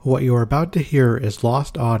What you are about to hear is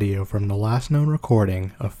lost audio from the last known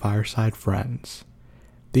recording of Fireside Friends.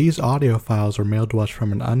 These audio files were mailed to us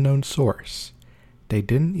from an unknown source. They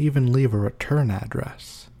didn't even leave a return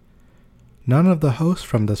address. None of the hosts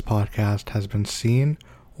from this podcast has been seen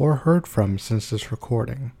or heard from since this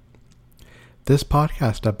recording. This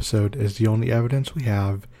podcast episode is the only evidence we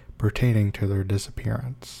have pertaining to their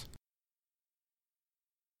disappearance.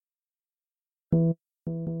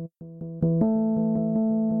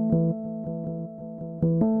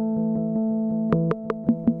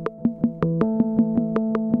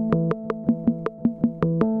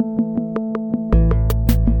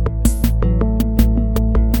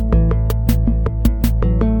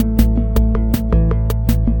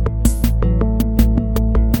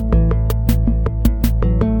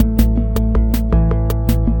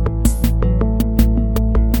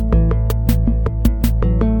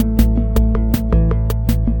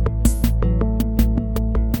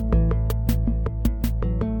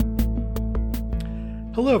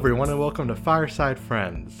 Hello everyone and welcome to Fireside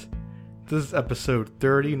Friends. This is episode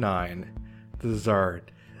 39. This is our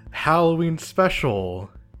Halloween special.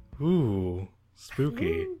 Ooh,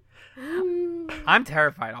 spooky. I'm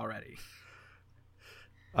terrified already.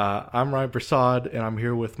 I'm Ryan Prasad and I'm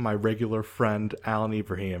here with my regular friend Alan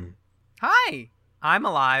Ibrahim. Hi! I'm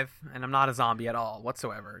alive, and I'm not a zombie at all,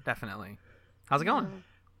 whatsoever, definitely. How's it going?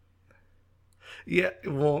 Yeah,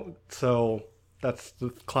 well, so that's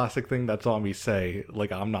the classic thing that zombies say,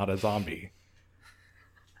 like, I'm not a zombie.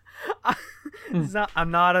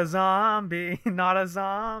 I'm not a zombie, not a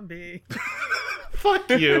zombie. Fuck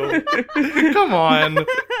you. Come on.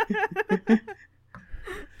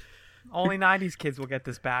 Only 90s kids will get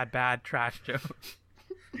this bad trash joke.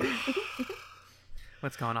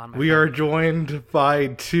 What's going on, my We friend? are joined by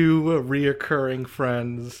two reoccurring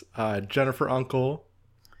friends, Jennifer Uncle,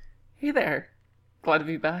 Hey there. Glad to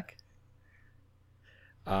be back.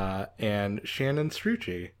 and Shannon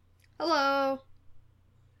Strucci. Hello.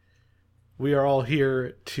 We are all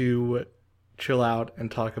here to chill out and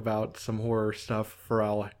talk about some horror stuff for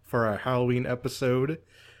our Halloween episode.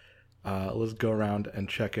 Let's go around and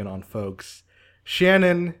check in on folks.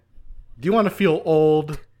 Shannon, do you want to feel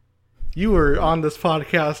old? You were on this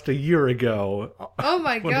podcast a year ago. Oh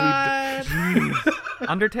my When we god.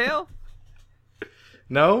 Undertale?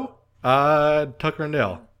 No? Tucker and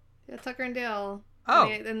Dale. Yeah, Tucker and Dale. Oh.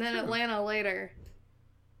 And then Atlanta later.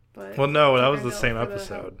 But Well, no, that Tucker was and the Dale same for the-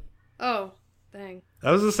 episode. Oh, dang.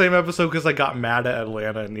 That was the same episode because I got mad at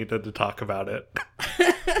Atlanta and needed to talk about it.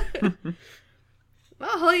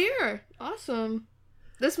 Well, hell yeah. Awesome.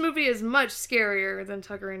 This movie is much scarier than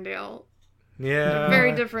Tucker and Dale. Yeah.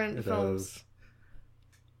 Very different it films. is.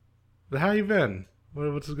 But how you been?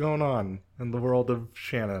 What's going on in the world of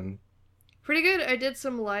Shannon? Pretty good. I did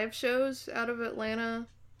some live shows out of Atlanta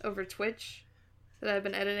over Twitch that I've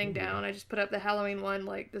been editing down. I just put up the Halloween one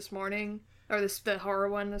like this morning, or the horror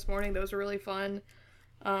one this morning. Those were really fun.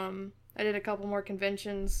 I did a couple more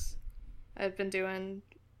conventions. I've been doing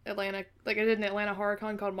Atlanta, like I did an Atlanta Horror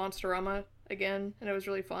Con called Monsterama again, and it was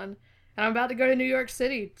really fun. And I'm about to go to New York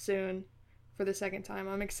City soon for the second time.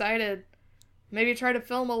 I'm excited. Maybe try to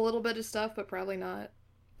film a little bit of stuff, but probably not.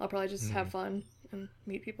 I'll probably just have fun and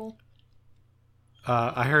meet people.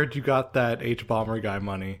 I heard you got that H-Bomber guy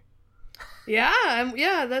money. Yeah,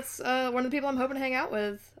 yeah, that's one of the people I'm hoping to hang out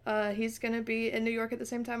with. He's gonna be in New York at the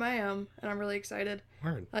same time I am, and I'm really excited.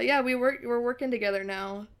 Word. Yeah, we're working together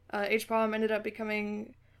now. H-Bomb ended up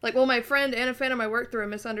becoming my friend and a fan of my work through a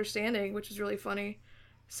misunderstanding, which is really funny.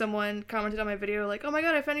 Someone commented on my video like, "Oh my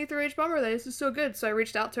god, I found you through H-Bomber. This is so good." So I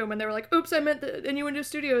reached out to him, and they were like, "Oops, I meant the Innuendo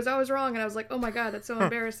Studios. I was wrong." And I was like, "Oh my god, that's so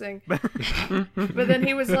embarrassing." But then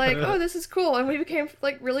he was like, "Oh, this is cool," and we became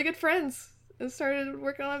like really good friends and started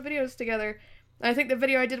working on videos together. And I think the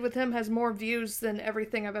video I did with him has more views than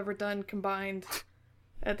everything I've ever done combined.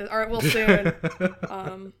 Or it will soon.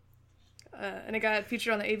 And it got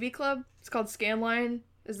featured on the AV Club. It's called Scanline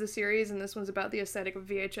is the series, and this one's about the aesthetic of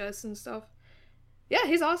VHS and stuff. Yeah,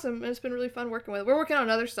 he's awesome, and it's been really fun working with him. We're working on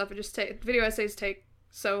other stuff. Video essays take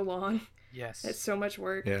so long. Yes. It's so much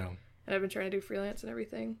work. Yeah. And I've been trying to do freelance and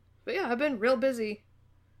everything. But yeah, I've been real busy,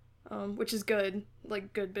 which is good.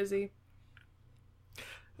 Like, good busy.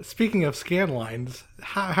 Speaking of scan lines,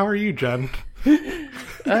 how are you, Jen?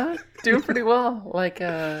 Doing pretty well.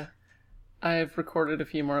 I've recorded a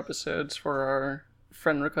few more episodes for our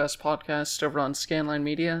friend request podcast over on Scanline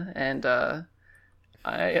Media, and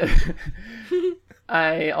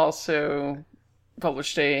I also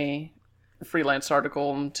published a freelance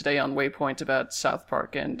article today on Waypoint about South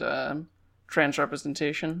Park and trans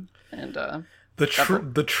representation, and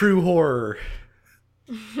The true horror.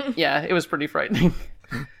 yeah, it was pretty frightening.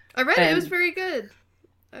 I read it. It was And- very good.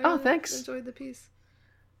 I Oh, really thanks. enjoyed the piece.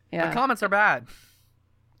 The Yeah. comments are bad.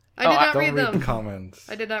 I did not Don't read read them. the comments.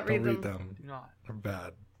 I did not read Don't them. Do not. They're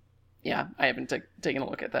bad. Yeah, I haven't taken a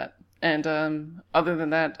look at that. And other than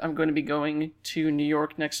that, I'm going to be going to New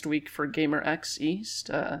York next week for GamerX East.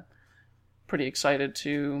 Pretty excited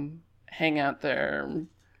to hang out there,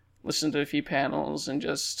 listen to a few panels, and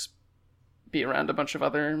just be around a bunch of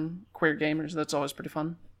other queer gamers. That's always pretty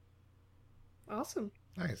fun. Awesome.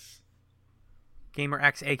 Nice. Gamer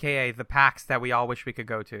X, aka the PAX that we all wish we could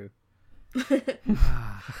go to.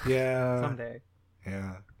 Yeah. Someday.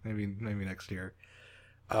 Yeah. Maybe next year.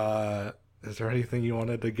 Is there anything you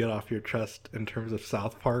wanted to get off your chest in terms of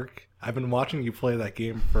South Park? I've been watching you play that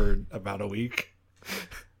game for about a week.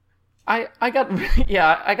 I got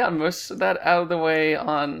I got most of that out of the way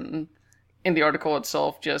in the article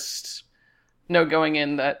itself. Just going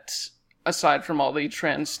in that aside from all the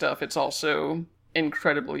trans stuff, it's also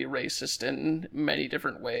incredibly racist in many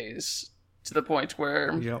different ways, to the point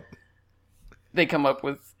where Yep. they come up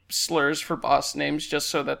with slurs for boss names just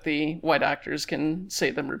so that the white actors can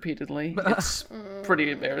say them repeatedly. It's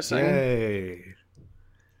pretty embarrassing. Yay.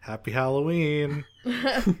 Happy Halloween.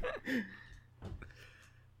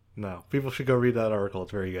 No, people should go read that article.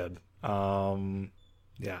 It's very good.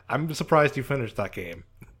 Yeah, I'm surprised you finished that game.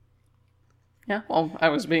 Yeah, well, I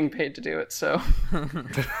was being paid to do it, so.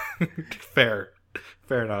 Fair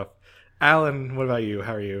enough. Alan, what about you?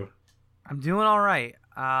 How are you? I'm doing all right.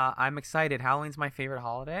 I'm excited. Halloween's my favorite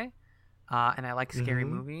holiday, and I like scary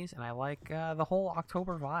movies, and I like the whole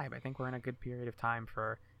October vibe. I think we're in a good period of time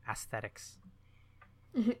for aesthetics.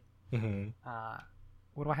 Mm-hmm.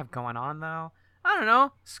 What do I have going on, though? I don't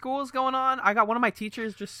know. School's going on. I got one of my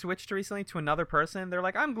teachers just switched recently to another person. They're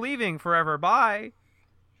like, I'm leaving forever. Bye.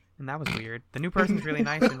 And that was weird. The new person's really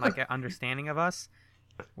nice and like understanding of us,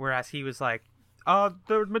 whereas he was like,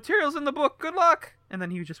 the material's in the book. Good luck. And then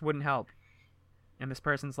he just wouldn't help. And this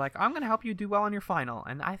person's like, I'm going to help you do well on your final.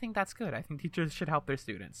 And I think that's good. I think teachers should help their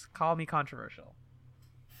students. Call me controversial.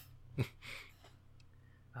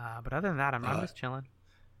 But other than that, I'm just chilling.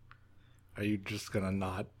 Are you just gonna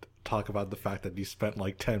not talk about the fact that you spent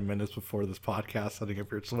like 10 minutes before this podcast setting up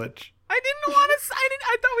your Switch? I didn't want to.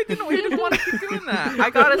 I thought we didn't want to keep doing that. I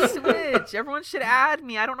got a Switch. Everyone should add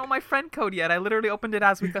me. I don't know my friend code yet. I literally opened it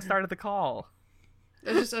as we started the call.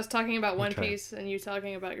 It was just us talking about One Okay. Piece and you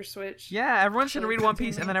talking about your Switch. Yeah, everyone should read One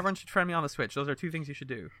Piece, and then everyone should friend me on the Switch. Those are two things you should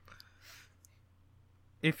do.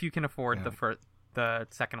 If you can afford Yeah. the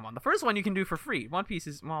second one. The first one you can do for free. One Piece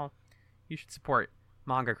is, well, you should support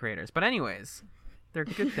manga creators. But anyways, they're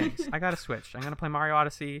good things. I got a Switch. I'm going to play Mario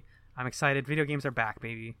Odyssey. I'm excited. Video games are back,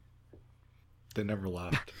 baby. They never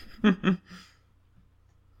left.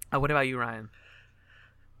 What about you, Ryan?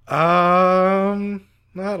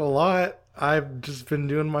 Not a lot. I've just been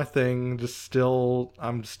doing my thing.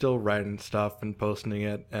 I'm still writing stuff and posting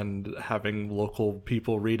it and having local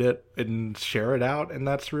people read it and share it out, and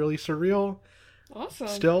that's really surreal Awesome.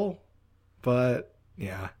 still. But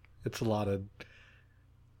yeah, it's a lot of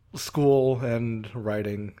school and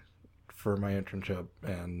writing for my internship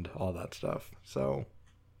and all that stuff. So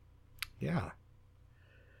yeah.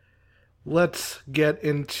 Let's get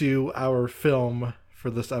into our film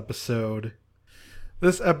for this episode.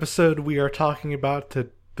 This episode, we are talking about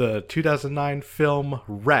the 2009 film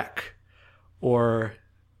Wreck, or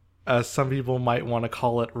as some people might want to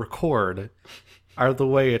call it, Record. Either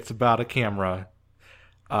way, it's about a camera.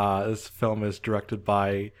 This film is directed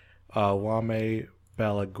by Wame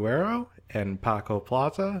Balaguero and Paco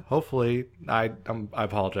Plaza. Hopefully, I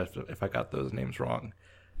apologize if I got those names wrong.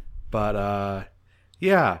 But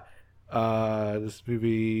yeah, this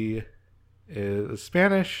movie is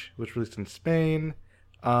Spanish, which released in Spain.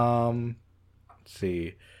 Let's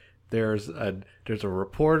see. There's a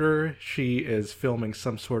reporter. She is filming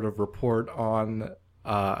some sort of report on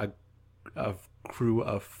a crew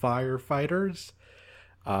of firefighters.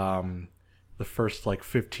 The first like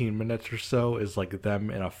 15 minutes or so is like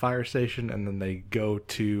them in a fire station, and then they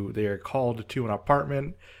are called to an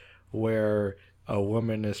apartment where a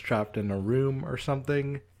woman is trapped in a room or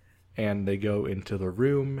something, and they go into the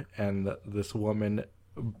room, and this woman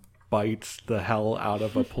bites the hell out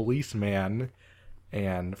of a policeman,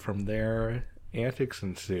 and from there antics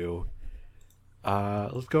ensue.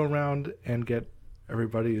 Let's go around and get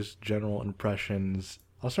everybody's general impressions.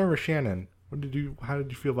 I'll start with Shannon. How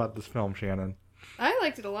did you feel about this film, Shannon? I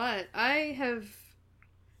liked it a lot. I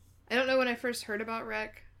don't know when I first heard about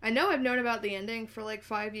Wreck. I know I've known about the ending for like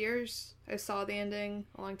 5 years. I saw the ending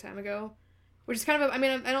a long time ago. Which is kind of I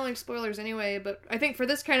don't like spoilers anyway, but I think for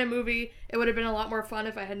this kind of movie, it would have been a lot more fun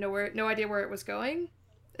if I had no idea where it was going.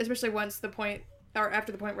 Especially once the point or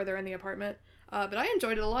after the point where they're in the apartment. But I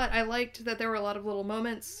enjoyed it a lot. I liked that there were a lot of little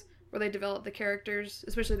moments where they developed the characters,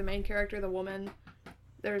 especially the main character, the woman.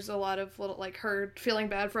 There's a lot of little, like, her feeling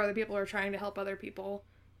bad for other people or trying to help other people.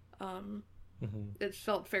 It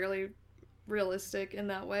felt fairly realistic in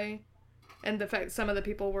that way. And the fact some of the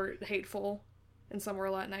people were hateful and some were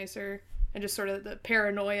a lot nicer. And just sort of the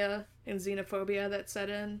paranoia and xenophobia that set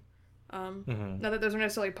in. Not that those are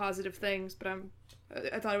necessarily positive things, but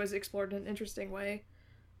I thought it was explored in an interesting way.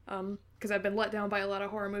 Because I've been let down by a lot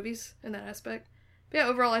of horror movies in that aspect. But yeah,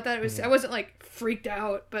 overall, I thought it was... I wasn't, like, freaked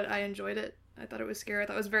out, but I enjoyed it. I thought it was scary. I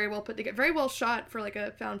thought it was very well put together. Very well shot for, like,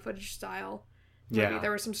 a found footage style movie. Yeah.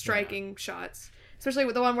 There were some striking shots. Especially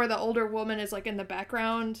with the one where the older woman is, like, in the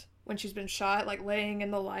background when she's been shot, like, laying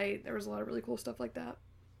in the light. There was a lot of really cool stuff like that.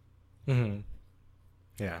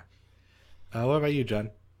 Yeah. What about you,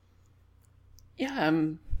 Jen? Yeah,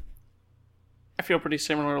 I feel pretty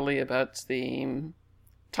similarly about the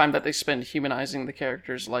time that they spend humanizing the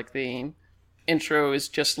characters. Like, the intro is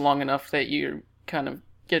just long enough that you kind of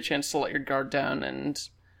get a chance to let your guard down and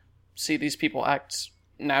see these people act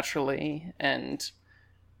naturally. And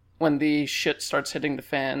when the shit starts hitting the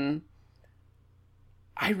fan,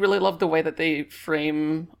 I really love the way that they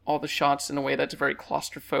frame all the shots in a way that's very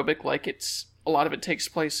claustrophobic. Like, a lot of it takes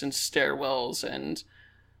place in stairwells and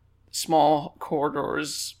small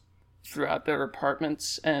corridors throughout their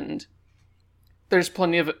apartments, and there's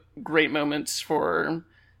plenty of great moments for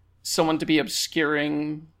someone to be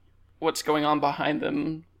obscuring what's going on behind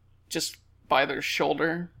them just by their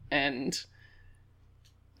shoulder, and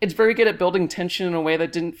it's very good at building tension in a way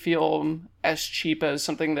that didn't feel as cheap as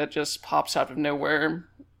something that just pops out of nowhere,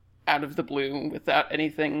 out of the blue, without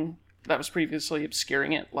anything that was previously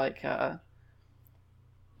obscuring it, like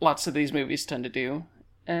lots of these movies tend to do.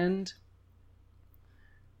 And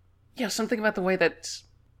yeah, something about the way that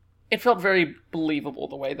it felt very believable,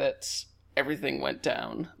 the way that everything went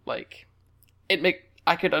down. Like,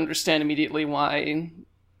 I could understand immediately why,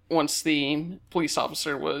 once the police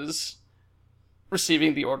officer was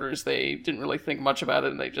receiving the orders, they didn't really think much about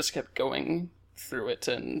it, and they just kept going through it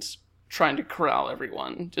and trying to corral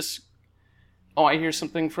everyone. Just, I hear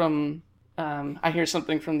something from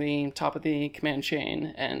the top of the command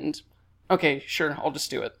chain, and okay, sure, I'll just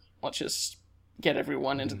do it. Let's just get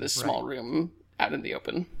everyone into this small room out in the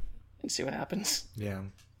open and see what happens. Yeah.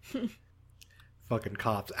 Fucking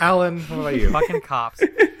cops. Alan, what about you? Fucking cops.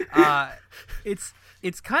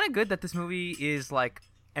 It's kind of good that this movie is like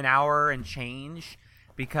an hour and change,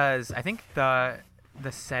 because I think the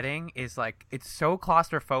setting is like, it's so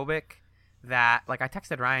claustrophobic that, like, I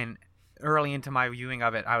texted Ryan early into my viewing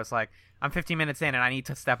of it. I was like, I'm 15 minutes in and I need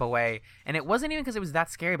to step away. And it wasn't even because it was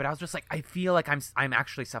that scary, but I was just like, I feel like I'm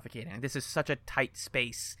actually suffocating. This is such a tight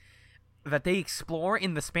space that they explore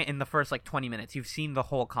in the first like 20 minutes. You've seen the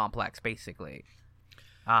whole complex basically.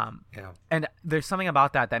 Yeah. And there's something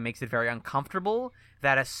about that makes it very uncomfortable,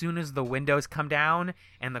 that as soon as the windows come down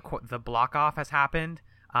and the block off has happened,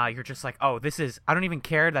 you're just like, oh, I don't even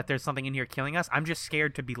care that there's something in here killing us. I'm just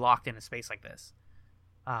scared to be locked in a space like this.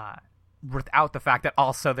 Without the fact that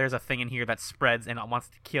also there's a thing in here that spreads and wants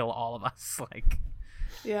to kill all of us. Like,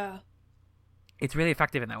 Yeah. it's really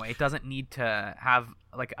effective in that way. It doesn't need to have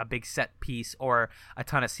like a big set piece or a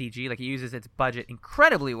ton of CG. Like, it uses its budget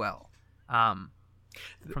incredibly well.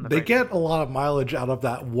 They get a lot of mileage out of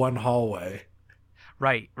that one hallway.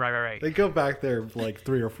 Right. They go back there like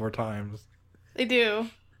 3 or 4 times. They do.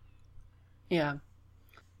 Yeah.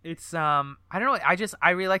 It's I don't know. I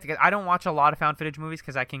really like it. I don't watch a lot of found footage movies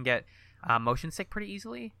because I can get motion sick pretty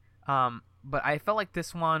easily. But I felt like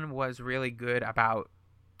this one was really good about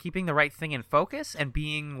keeping the right thing in focus and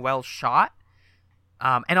being well shot,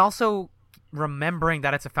 and also remembering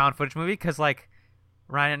that it's a found footage movie, because like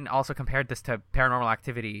Ryan also compared this to Paranormal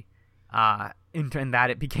Activity, in that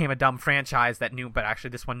it became a dumb franchise that knew, but actually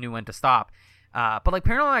this one knew when to stop. But like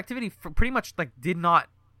Paranormal Activity pretty much like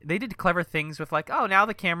they did clever things with like, oh, now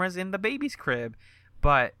the camera's in the baby's crib,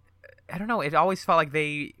 but I don't know, it always felt like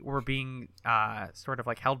they were being sort of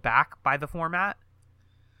like held back by the format,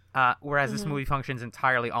 whereas this movie functions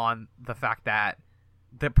entirely on the fact that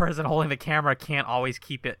the person holding the camera can't always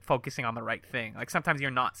keep it focusing on the right thing. Like, sometimes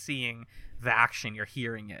you're not seeing the action, you're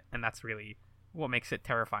hearing it, and that's really what makes it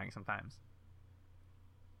terrifying sometimes.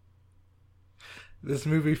 This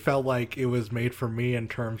movie felt like it was made for me in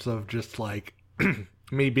terms of just like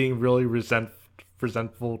me being really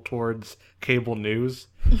resentful towards cable news,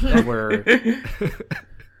 where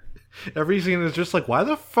every scene is just like, why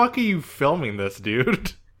the fuck are you filming this,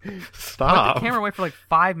 dude? Stop. Let the camera away for like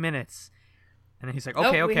 5 minutes, and then he's like,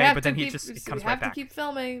 okay, Nope, but then he comes right back.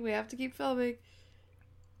 We have to keep filming.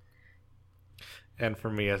 And for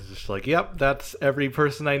me, it's just like, yep, that's every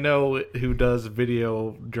person I know who does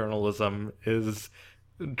video journalism is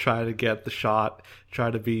try to get the shot,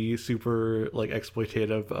 try to be super like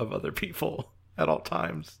exploitative of other people at all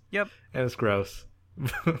times. Yep. And it's gross.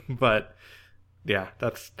 But yeah,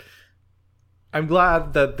 I'm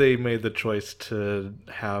glad that they made the choice to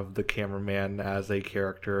have the cameraman as a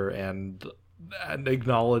character and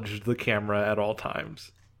acknowledge the camera at all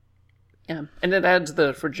times. Yeah, and it adds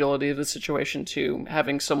the fragility of the situation to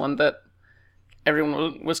having someone that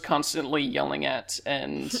everyone was constantly yelling at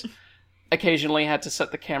and occasionally had to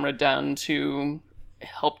set the camera down to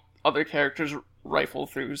help other characters rifle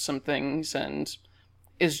through some things and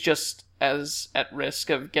is just as at risk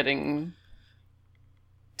of getting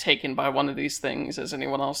taken by one of these things as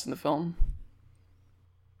anyone else in the film.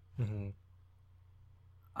 Mm-hmm.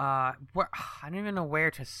 I don't even know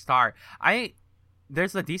where to start.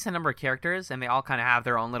 There's a decent number of characters, and they all kind of have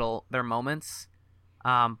their own their moments.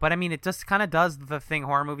 But I mean, it just kind of does the thing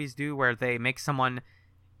horror movies do, where they make someone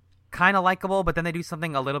kind of likable, but then they do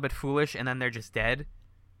something a little bit foolish, and then they're just dead.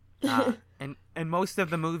 And most of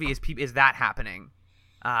the movie is that happening.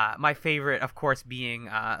 My favorite, of course, being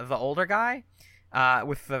the older guy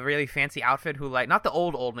with the really fancy outfit, who not the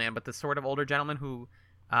old man, but the sort of older gentleman who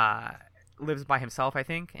lives by himself, I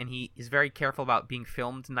think, and he is very careful about being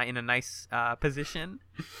filmed in a nice position.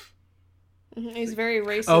 He's very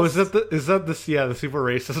racist. Oh, is that the super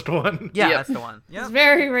racist one? Yeah, Yep. that's the one. Yeah. He's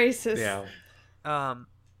very racist. Yeah.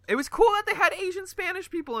 It was cool that they had Asian Spanish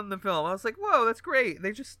people in the film. I was like, whoa, that's great.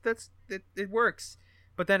 It works.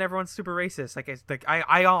 But then everyone's super racist.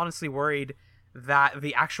 I honestly worried that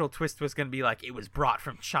the actual twist was going to be like, it was brought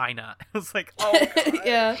from China. I was like, oh, God.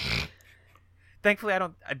 Yeah. Thankfully,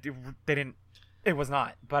 it was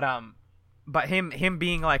not. But him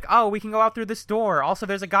being like, oh, we can go out through this door. Also,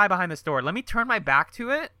 there's a guy behind this door. Let me turn my back to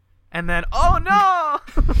it. And then, oh no!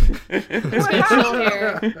 I'm just gonna chill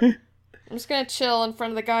here. I'm just gonna chill in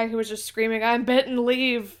front of the guy who was just screaming, "I'm bitten,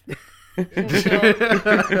 leave!"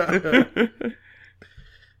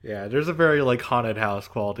 Yeah, there's a very like haunted house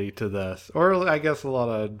quality to this, or I guess a lot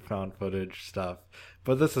of found footage stuff.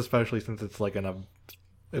 But this, especially since it's like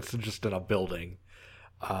it's just in a building.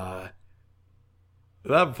 That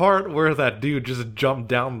part where that dude just jumped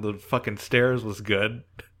down the fucking stairs was good.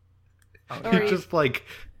 You just like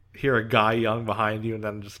hear a guy yelling behind you and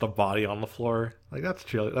then just a body on the floor. Like, that's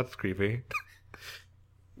chill. That's creepy.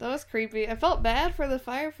 That was creepy. I felt bad for the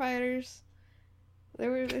firefighters.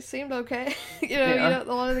 They seemed okay. A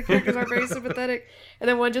lot of the characters are very sympathetic. And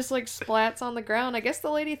then one just like splats on the ground. I guess the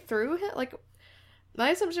lady threw him. Like, my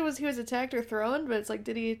assumption was he was attacked or thrown, but it's like,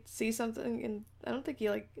 did he see something? And I don't think he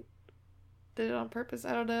like did it on purpose.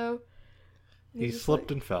 I don't know. He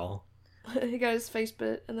slipped and fell. He got his face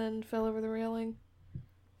bit and then fell over the railing.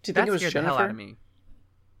 Do you think it was scared the Jennifer? hell out of me.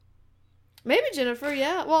 Maybe Jennifer,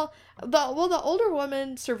 yeah. Well, the older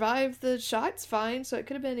woman survived the shots fine, so it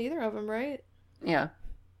could have been either of them, right? Yeah.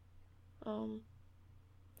 Oh,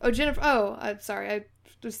 Jennifer. Oh, I'm sorry.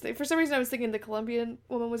 For some reason I was thinking the Colombian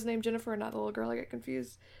woman was named Jennifer, not the little girl. I got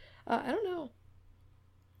confused. I don't know.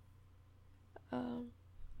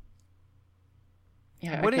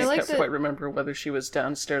 Yeah, What I is- can't quite remember whether she was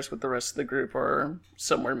downstairs with the rest of the group or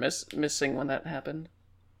somewhere missing when that happened.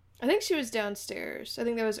 I think she was downstairs. I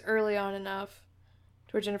think that was early on enough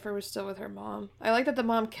to where Jennifer was still with her mom. I like that the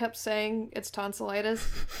mom kept saying it's tonsillitis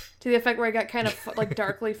to the effect where it got kind of like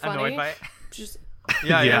darkly funny. Annoyed by it. Just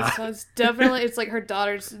Yeah. So it's definitely, it's like her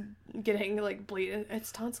daughter's getting like bleeding.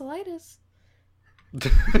 It's tonsillitis. That's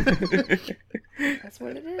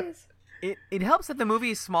what it is. It helps that the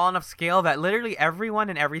movie is small enough scale that literally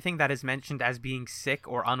everyone and everything that is mentioned as being sick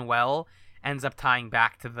or unwell ends up tying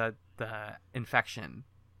back to the infection.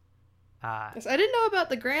 Yes, I didn't know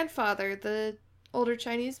about the grandfather, the older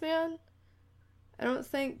Chinese man. I don't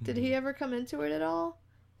think, did he ever come into it at all?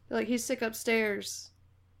 Like, he's sick upstairs.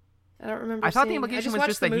 I don't remember. I thought the seeing- implication was watched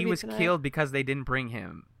just the that he movie was tonight. killed because they didn't bring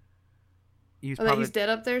him. That he's dead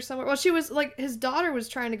up there somewhere. Well, she was like, his daughter was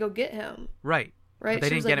trying to go get him. Right. Right? But they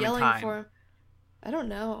She was didn't like get him in yelling time. for him. I don't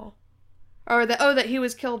know. Or that he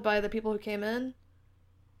was killed by the people who came in.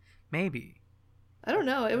 Maybe. I don't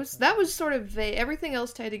know. That was sort of vague. Everything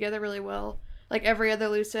else tied together really well. Like every other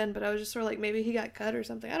loose end, but I was just sort of like, maybe he got cut or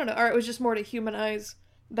something. I don't know. Or it was just more to humanize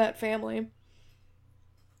that family.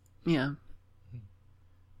 Yeah.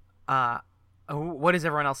 What is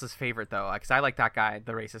everyone else's favorite though? Because I like that guy,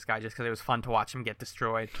 the racist guy, just because it was fun to watch him get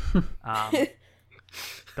destroyed.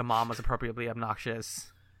 The mom was appropriately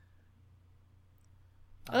obnoxious.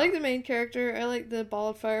 I like the main character. I like the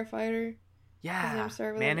bald firefighter. His Yeah, name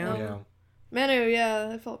started with Manu. an L. Manu, yeah.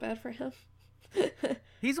 I felt bad for him.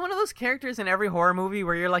 He's one of those characters in every horror movie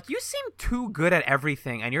where you're like, you seem too good at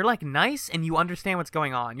everything, and you're like nice and you understand what's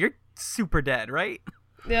going on. You're super dead, right?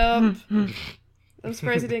 Yep. I'm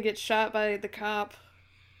surprised he didn't get shot by the cop.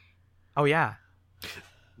 Oh yeah.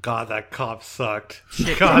 God, that cop sucked.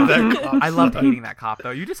 Shit. God, that cop I loved sucked. hating that cop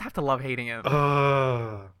though. You just have to love hating him.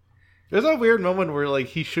 There's a weird moment where like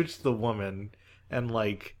he shoots the woman and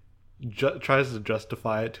like tries to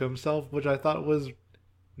justify it to himself, which I thought was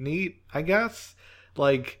neat, I guess.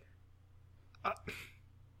 Like,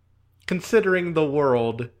 considering the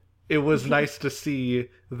world, it was nice to see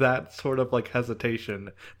that sort of like hesitation.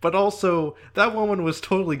 But also, that woman was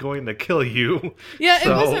totally going to kill you. Yeah,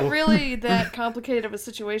 so... it wasn't really that complicated of a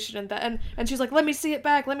situation, and she's like, "Let me see it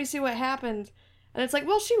back. Let me see what happened." And it's like,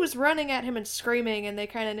 well, she was running at him and screaming, and they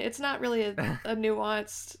kind of—it's not really a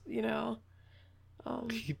nuanced, you know.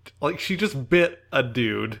 She just bit a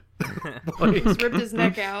dude. Just ripped his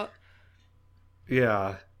neck out.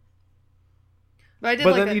 Yeah. But I did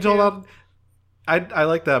but like then that he too. told out. I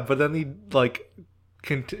like that, but then he like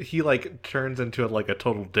he like turns into like a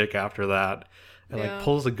total dick after that, and Yeah. like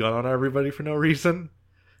pulls a gun on everybody for no reason.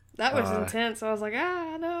 That was intense. I was like,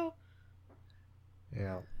 no.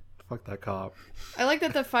 Yeah, fuck that cop. I like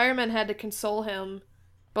that the fireman had to console him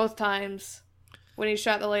both times. When he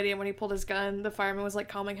shot the lady and when he pulled his gun, the fireman was like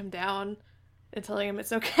calming him down and telling him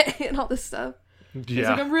it's okay and all this stuff. He's like,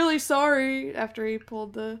 Yeah, I'm really sorry after he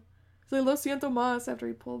pulled the... He's like, lo siento más after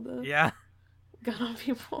he pulled the Yeah. gun on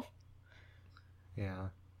people. yeah.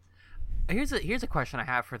 Here's a question I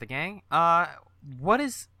have for the gang. What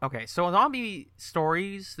is okay? So zombie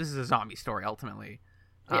stories. This is a zombie story ultimately.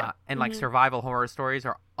 Yeah. And like survival horror stories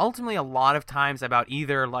are ultimately a lot of times about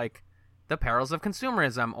either like the perils of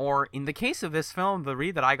consumerism, or in the case of this film, the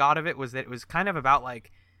read that I got of it was that it was kind of about like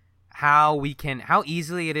how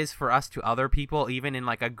easily it is for us to other people, even in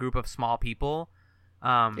like a group of small people.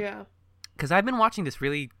 Yeah. Because I've been watching this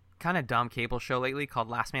really kind of dumb cable show lately called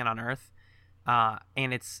Last Man on Earth,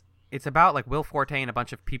 and it's about like Will Forte and a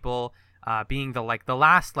bunch of people being the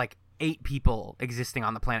last like 8 people existing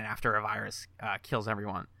on the planet after a virus kills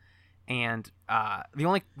everyone. And the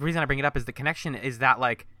only reason I bring it up is the connection is that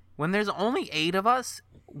like when there's only 8 of us,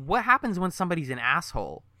 what happens when somebody's an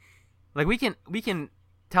asshole? Like we can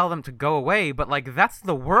tell them to go away, but like that's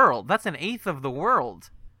the world. That's an 1/8 of the world.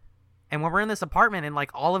 And when we're in this apartment and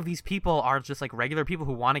like all of these people are just like regular people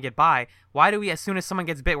who want to get by, why do we, as soon as someone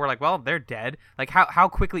gets bit, we're like, well, they're dead. Like how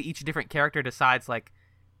quickly each different character decides like,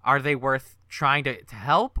 are they worth trying to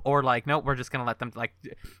help, or like, nope, we're just gonna let them, like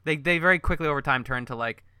they very quickly over time turn to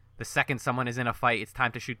like, the second someone is in a fight, it's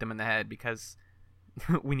time to shoot them in the head because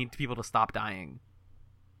we need people to stop dying.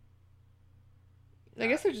 I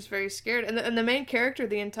guess they're just very scared. And the main character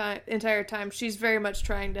the entire time, she's very much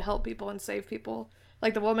trying to help people and save people.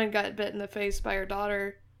 Like, the woman got bit in the face by her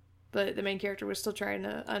daughter, but the main character was still trying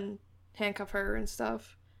to handcuff her and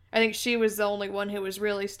stuff. I think she was the only one who was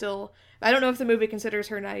really still... I don't know if the movie considers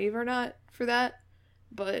her naive or not for that,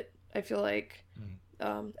 but I feel like...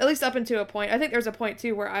 at least up until a point. I think there's a point,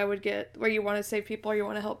 too, where where you want to save people or you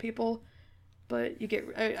want to help people, but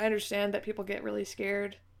I understand that people get really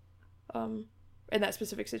scared in that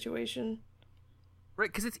specific situation. Right,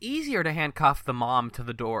 because it's easier to handcuff the mom to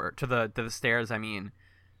the door, to the stairs, I mean.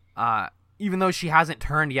 Even though she hasn't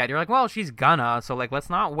turned yet, you're like, well, she's gonna, so, like, let's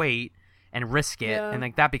not wait and risk it. Yeah. And,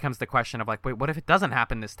 like, that becomes the question of, like, wait, what if it doesn't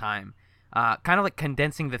happen this time? Kind of, like,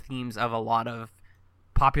 condensing the themes of a lot of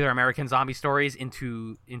popular American zombie stories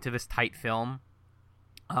into this tight film.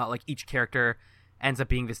 Like, each character ends up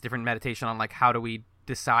being this different meditation on, like, how do we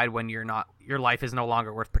decide when your life is no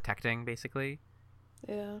longer worth protecting, basically.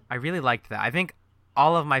 Yeah. I really liked that. I think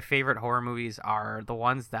all of my favorite horror movies are the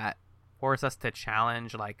ones that force us to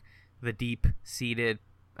challenge like the deep-seated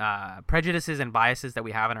prejudices and biases that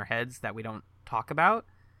we have in our heads that we don't talk about,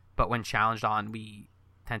 but when challenged on, we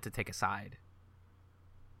tend to take a side.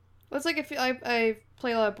 Well, it's like if I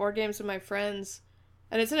play a lot of board games with my friends,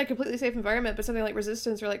 and it's in a completely safe environment, but something like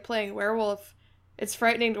Resistance or like playing Werewolf, it's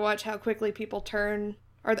frightening to watch how quickly people turn,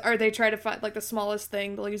 or they try to find like the smallest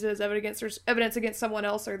thing, they'll use it as evidence against someone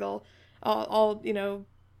else, or they'll all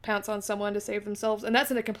pounce on someone to save themselves, and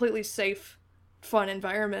that's in a completely safe, fun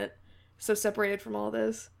environment, so separated from all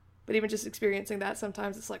this. But even just experiencing that,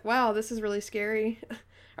 sometimes it's like, wow, this is really scary.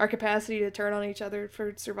 Our capacity to turn on each other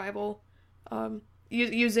for survival,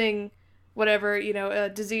 using whatever, a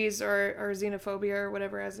disease or xenophobia or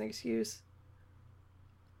whatever as an excuse.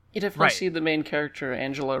 You definitely see the main character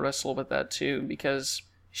Angela wrestle with that too, because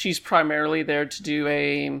she's primarily there to do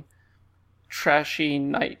a trashy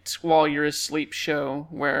night while you're asleep show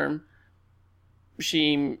where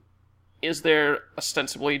she is there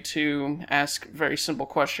ostensibly to ask very simple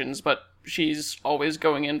questions, but she's always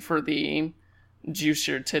going in for the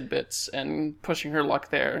juicier tidbits and pushing her luck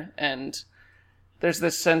there. And there's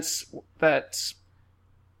this sense that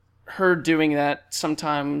her doing that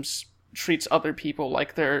sometimes treats other people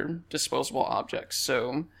like they're disposable objects.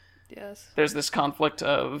 So Yes. there's this conflict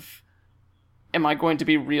of, am I going to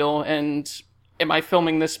be real, and am I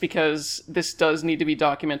filming this because this does need to be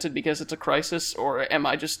documented because it's a crisis, or am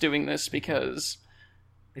I just doing this because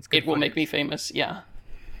It's good it will make footage. me famous? Yeah.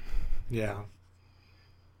 Yeah.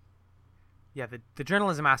 Yeah, the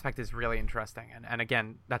journalism aspect is really interesting, and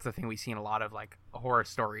again, that's the thing we see in a lot of like horror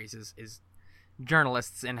stories is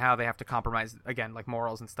journalists and how they have to compromise, again, like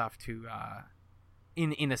morals and stuff to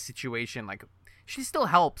in a situation. Like, she still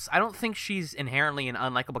helps. I don't think she's inherently an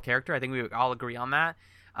unlikable character. I think we all agree on that.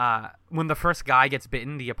 When the first guy gets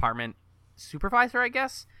bitten, the apartment supervisor, I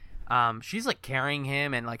guess, she's like carrying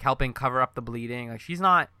him and like helping cover up the bleeding. Like, she's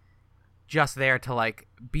not just there to like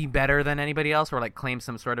be better than anybody else or like claim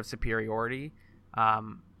some sort of superiority.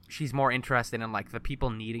 She's more interested in like the people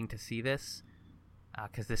needing to see this,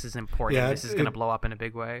 because this is important. Yeah, this is going to blow up in a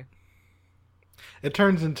big way. It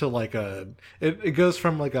turns into like it goes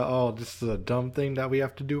from like oh, this is a dumb thing that we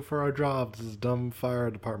have to do for our job, this is a dumb fire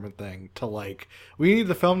department thing, to like, we need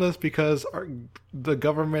to film this because the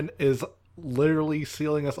government is literally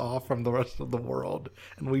sealing us off from the rest of the world,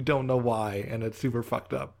 and we don't know why, and it's super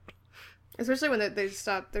fucked up. Especially when they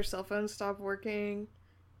stop, their cell phones stop working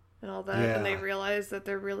and all that, and they Yeah. realize that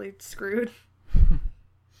they're really screwed.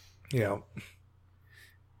 Yeah.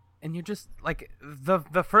 And you're just like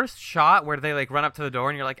the first shot where they like run up to the door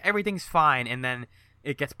and you're like, everything's fine, and then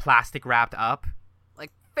it gets plastic wrapped up,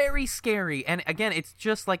 like, very scary. And again, it's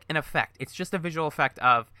just like an effect. It's just a visual effect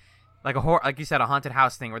of like a horror, like you said, a haunted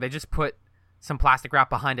house thing where they just put some plastic wrap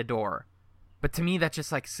behind a door. But to me, that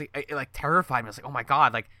just like it like terrified me. I was like, oh my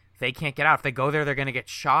god, like, they can't get out. If they go there, they're gonna get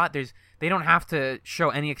shot. They don't have to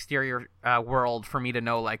show any exterior world for me to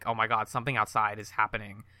know, like, oh my god, something outside is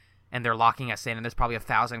happening, and they're locking us in, and there's probably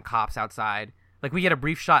 1,000 cops outside. Like, we get a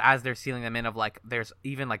brief shot as they're sealing them in of like there's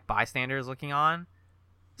even like bystanders looking on.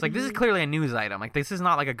 It's like, this is clearly a news item. Like, this is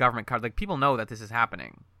not like a government card. Like, people know that this is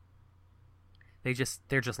happening. They're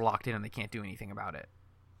just locked in and they can't do anything about it.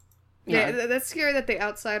 Yeah, that's scary that the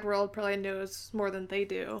outside world probably knows more than they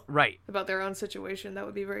do Right. about their own situation. That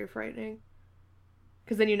would be very frightening.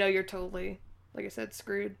 Because then you know you're totally, like I said,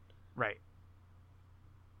 screwed. Right.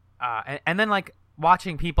 And then like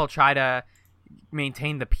watching people try to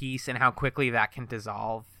maintain the peace and how quickly that can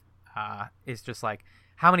dissolve is just like,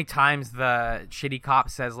 how many times the shitty cop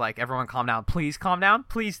says like, everyone calm down, please calm down,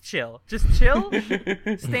 please chill, just chill,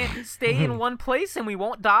 stay in one place and we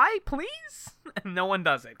won't die, please. And no one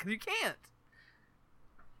does it because you can't.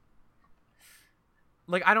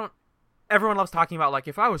 Like, everyone loves talking about like,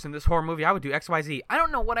 if I was in this horror movie I would do XYZ. I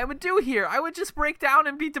don't know what I would do here. I would just break down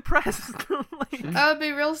and be depressed. Like, I would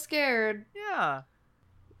be real scared. yeah.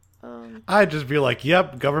 I'd just be like,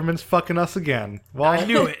 yep, government's fucking us again. Well, I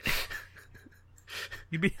knew it.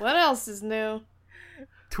 You'd be What else is new?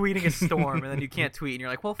 tweeting a storm, and then you can't tweet, and you're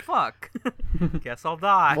like, well, fuck. Guess I'll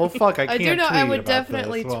die. Well, fuck, I I can't do know I tweet would about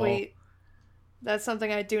definitely this. Well, tweet. That's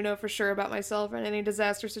something I do know for sure about myself. In any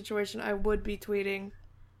disaster situation, I would be tweeting.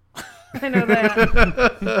 I know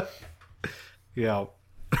that. yeah.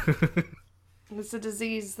 It's a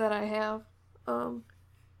disease that I have.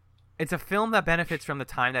 It's a film that benefits from the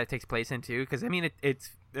time that it takes place in, too, because, I mean,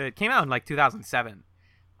 it came out in, like, 2007,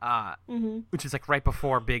 which is, like, right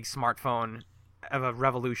before big smartphone of a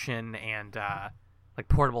revolution and, like,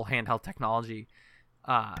 portable handheld technology.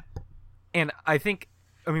 And I think,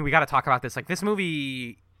 I mean, we got to talk about this. Like, this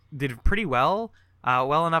movie did pretty well,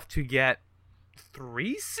 well enough to get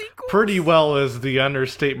 3 sequels? Pretty well is the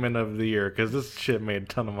understatement of the year, because this shit made a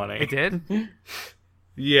ton of money. It did?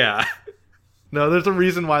 Yeah. No, there's a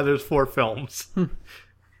reason why there's 4 films.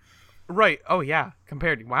 Right. Oh, yeah.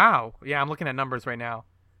 Compared. Wow. Yeah, I'm looking at numbers right now.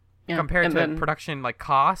 Yeah, Compared and to then- production, like,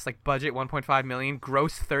 cost, like, budget 1.5 million,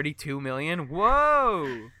 gross 32 million.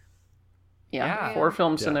 Whoa! Yeah, Yeah. 4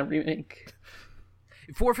 films and Yeah. a remake.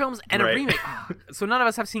 4 films and Right. a remake. So none of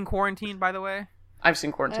us have seen Quarantine, by the way. I've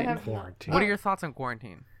seen Quarantine. I have- Quarantine. What are your thoughts on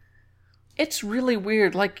Quarantine? It's really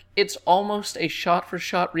weird. Like, it's almost a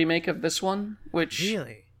shot-for-shot remake of this one, which...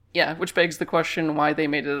 Really? Yeah, which begs the question why they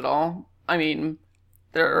made it at all. I mean,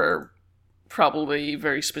 there are probably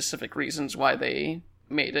very specific reasons why they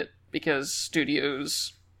made it, because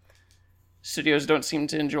studios don't seem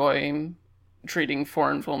to enjoy treating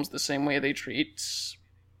foreign films the same way they treat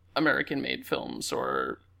American-made films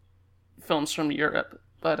or films from Europe.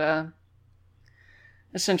 But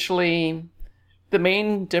essentially, the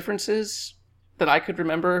main differences that I could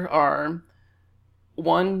remember are,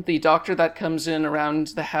 one, the doctor that comes in around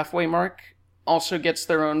the halfway mark also gets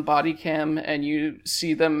their own body cam, and you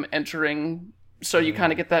see them entering, so you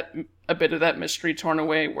kind of get that a bit of that mystery torn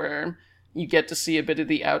away, where you get to see a bit of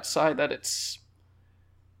the outside that it's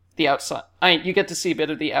the outside. You get to see a bit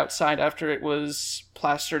of the outside after it was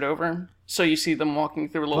plastered over, so you see them walking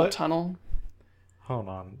through a little tunnel. Hold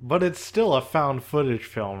on, but it's still a found footage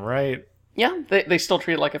film, right? Yeah, they still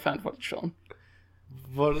treat it like a found footage film.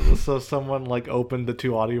 But so someone like opened the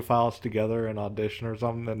two audio files together in Audition or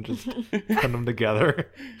something and just put them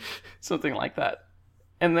together. Something like that.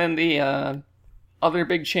 And then the other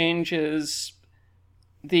big change is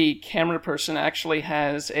the camera person actually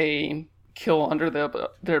has a kill under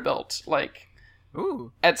their belt. Like,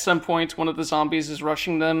 Ooh. at some point, one of the zombies is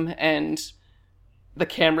rushing them, and the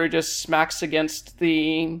camera just smacks against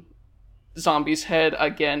the zombie's head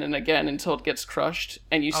again and again until it gets crushed,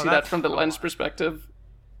 and you see that from the lens perspective.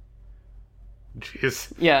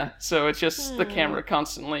 Jeez. Yeah, so it's just the camera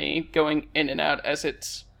constantly going in and out as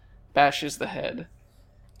it bashes the head.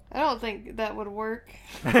 I don't think that would work.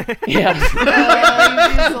 Yeah.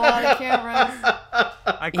 You've used a lot of cameras.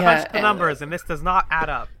 I crunched the numbers, and this does not add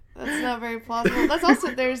up. That's not very plausible. That's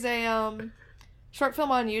also, there's a short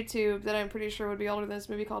film on YouTube that I'm pretty sure would be older than this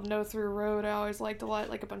movie called No Through Road. I always liked a lot.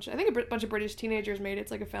 Like I think a bunch of British teenagers made it.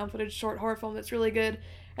 It's like a found footage short horror film that's really good.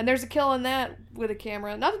 And there's a kill in that with a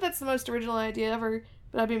camera. Not that that's the most original idea ever,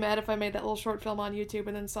 but I'd be mad if I made that little short film on YouTube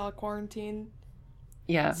and then saw Quarantine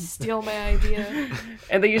steal my idea.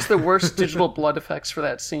 And they use the worst digital blood effects for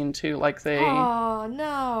that scene too. Like they... Oh,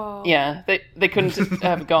 no. Yeah, they couldn't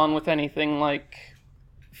have gone with anything like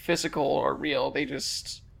physical or real. They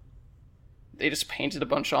just painted a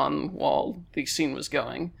bunch on while the scene was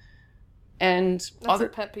going. And that's a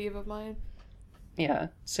pet peeve of mine. Yeah,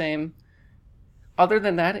 same. Other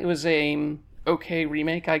than that, it was a okay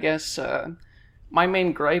remake, I guess. My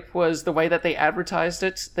main gripe was the way that they advertised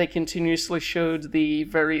it. They continuously showed the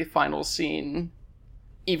very final scene,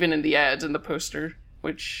 even in the ads and the poster,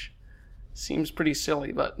 which seems pretty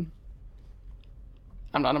silly, but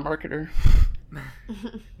I'm not a marketer.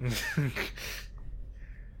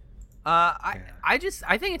 I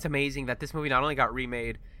think it's amazing that this movie not only got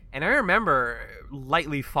remade, and I remember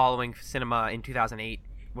lightly following cinema in 2008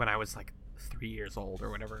 when I was like 3 years old or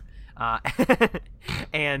whatever,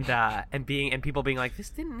 and people being like, this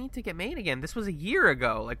didn't need to get made again. This was a year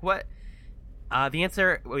ago. Like, what? The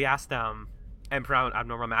answer, we asked and from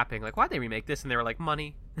Abnormal Mapping, like, why'd they remake this? And they were like,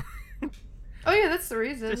 money. Oh yeah, that's the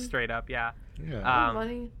reason. Just straight up, yeah.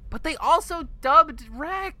 Money. But they also dubbed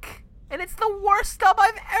Wreck, and it's the worst dub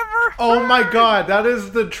I've ever heard. Oh my god, that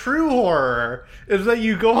is the true horror, is that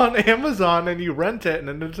you go on Amazon and you rent it and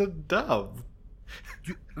then it's a dub.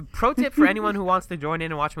 Pro tip for anyone who wants to join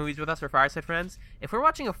in and watch movies with us or Fireside Friends, if we're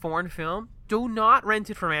watching a foreign film, do not rent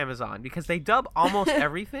it from Amazon, because they dub almost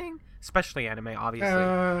everything, especially anime,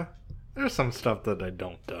 obviously. There's some stuff that I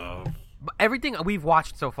don't dub. But everything we've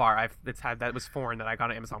watched so far, that was foreign that I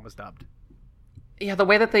got on Amazon was dubbed. Yeah, the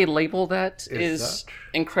way that they label that is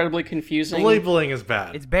incredibly confusing. The labeling is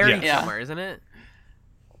bad. It's buried somewhere, isn't it?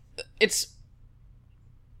 It's...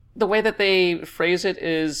 The way that they phrase it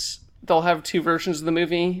is they'll have two versions of the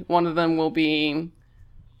movie. One of them will be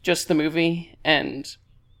just the movie, and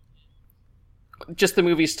just the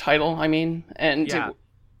movie's title, I mean. And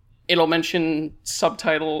it'll mention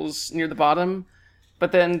subtitles near the bottom.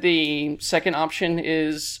 But then the second option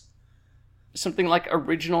is something like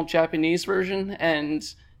original Japanese version, and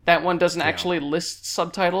that one doesn't actually list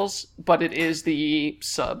subtitles, but it is the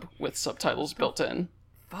sub with subtitles built in.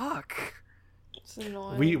 Fuck. It's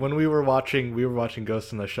annoying. When we were watching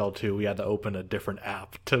Ghost in the Shell 2, we had to open a different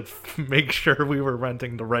app to make sure we were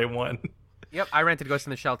renting the right one. Yep, I rented Ghost in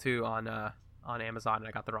the Shell 2 on Amazon, and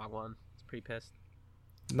I got the wrong one. I was pretty pissed.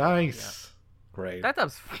 Nice. Yeah. Great. That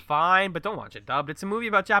dub's fine, but don't watch it dubbed. It's a movie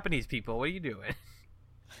about Japanese people. What are you doing?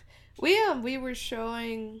 We were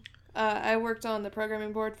showing. I worked on the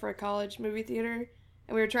programming board for a college movie theater,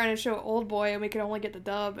 and we were trying to show Old Boy, and we could only get the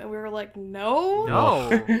dub, and we were like, no.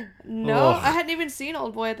 No. I hadn't even seen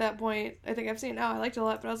Old Boy at that point. I think I've seen it now. I liked it a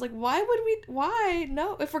lot, but I was like, why?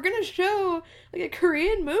 No. If we're gonna show like a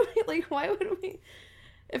Korean movie, like why would we?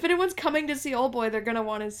 If anyone's coming to see Old Boy, they're gonna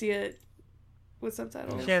want to see it with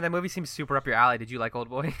subtitles. Yeah, that movie seems super up your alley. Did you like Old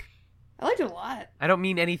Boy? I liked it a lot. I don't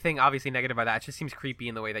mean anything obviously negative by that. It just seems creepy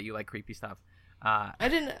in the way that you like creepy stuff. I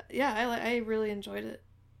didn't. Yeah, I really enjoyed it.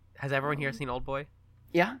 Has everyone here seen Old Boy?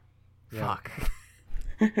 Yeah. Fuck.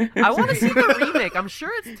 I want to see the remake. I'm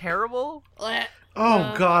sure it's terrible.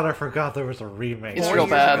 Oh god, I forgot there was a remake. It's real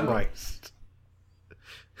bad. Christ.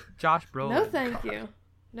 Josh Brolin. No, thank you.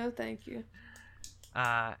 No, thank you.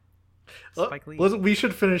 Spike Lee. We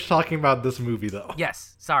should finish talking about this movie, though.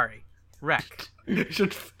 Yes. Sorry. Wreck. we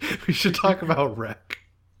should talk about Wreck.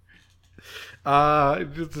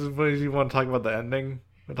 What do you want to talk about the ending?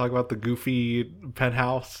 Talk about the goofy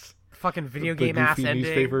penthouse. Fucking video The game ass goofy ending.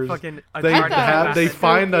 newspapers. Fucking They I thought have. it They was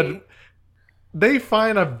find spooky. They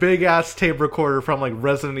find a big ass tape recorder from like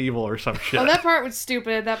Resident Evil or some shit. Oh, that part was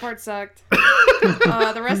stupid. That part sucked.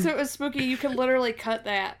 The rest of it was spooky. You could literally cut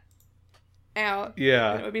that out.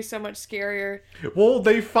 Yeah. It would be so much scarier. Well,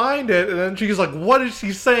 they find it, and then she's like, "What is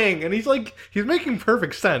he saying?" And he's like, "He's making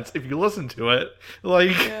perfect sense if you listen to it."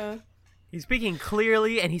 Like, Yeah. He's speaking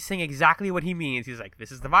clearly, and he's saying exactly what he means. He's like,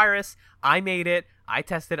 this is the virus. I made it. I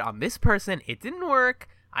tested it on this person. It didn't work.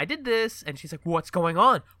 I did this. And she's like, what's going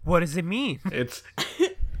on? What does it mean?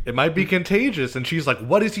 it might be contagious, and she's like,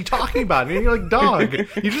 "What is he talking about?" And you're like, "Dog,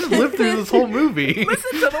 you just lived through this whole movie."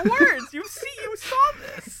 Listen to the words. You saw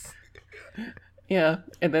this. Yeah,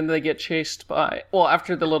 and then they get chased by... Well,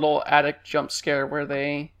 after the little attic jump scare where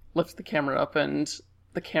they lift the camera up and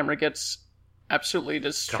the camera gets absolutely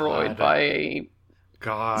destroyed God. by a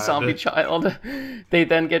God, zombie child, they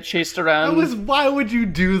then get chased around. Why would you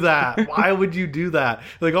do that? Why would you do that?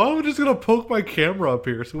 Like, oh, I'm just gonna poke my camera up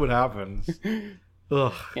here, see what happens.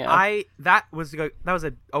 Ugh. Yeah. That was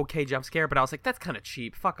an okay jump scare, but I was like, that's kind of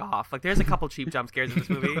cheap. Fuck off. Like, there's a couple cheap jump scares in this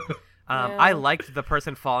movie. Yeah. I liked the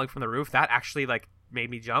person falling from the roof. That actually like made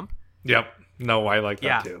me jump. Yep. No, I like that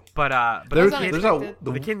Yeah, too. but There's, the kid, unexpected.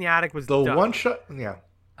 the kid in the attic was the dumb. one shot. Yeah.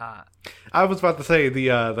 Uh, I was about to say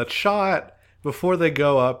that shot before they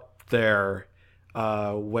go up there,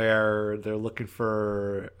 where they're looking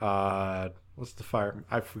for what's the fire?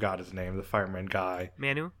 I forgot his name. The fireman guy.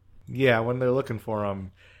 Manu. Yeah, when they're looking for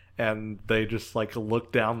him, and they just like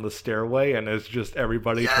look down the stairway, and it's just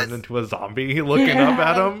everybody turned into a zombie looking up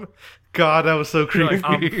at him. God, that was so You're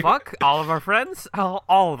creepy. like, fuck all of our friends, all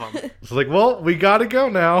of them. It's like, well, we gotta go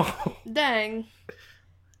now. Dang.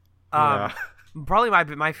 Yeah. Probably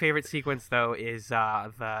my favorite sequence though is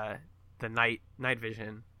the night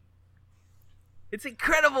vision. It's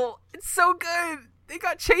incredible. It's so good. They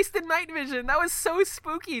got chased in night vision. That was so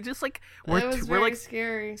spooky. Just like That was we're very like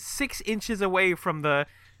scary. 6 inches away from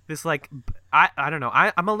this like I don't know.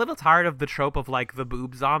 I'm a little tired of the trope of like the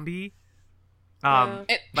boob zombie. Yeah.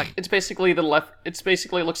 It's basically It's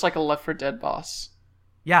basically looks like a Left 4 Dead boss.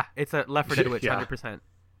 Yeah, it's a Left 4 Dead witch, Yeah. 100%.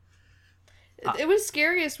 It was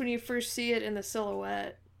scariest when you first see it in the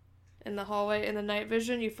silhouette in the hallway in the night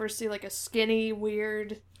vision. You first see like a skinny,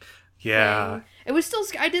 weird Yeah. thing. It was still.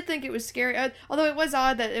 I did think it was scary, although it was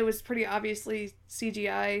odd that it was pretty obviously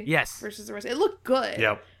CGI. Yes. Versus the rest, it looked good.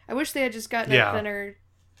 Yep. I wish they had just gotten Yeah. a thinner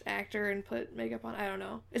actor and put makeup on. I don't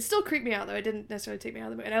know. It still creeped me out though. It didn't necessarily take me out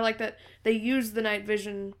of the movie, and I like that they used the night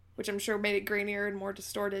vision, which I'm sure made it grainier and more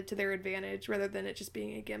distorted to their advantage, rather than it just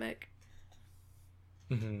being a gimmick.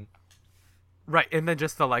 Mm-hmm. Right, and then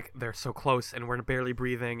just the like they're so close and we're barely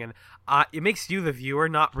breathing, and it makes you the viewer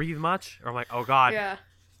not breathe much. Or I'm like, oh god, Yeah.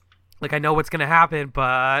 like I know what's gonna happen,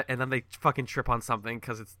 but and then they fucking trip on something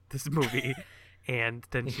because it's this movie, and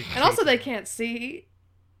then she And also they can't see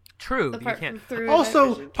true you apart can't. from through the Also,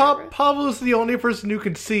 night vision camera. Pablo's the only person who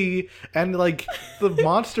can see, and like the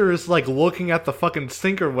monster is like looking at the fucking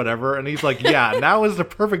sink or whatever, and he's like, "Yeah, now is the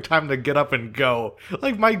perfect time to get up and go."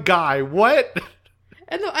 Like, my guy, what?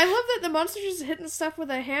 And I love that the monster's just hitting stuff with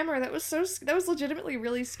a hammer. That was legitimately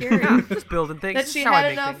really scary. Yeah, just building things. That This she is how I had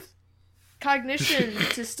make enough things. cognition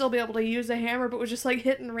to still be able to use a hammer, but was just like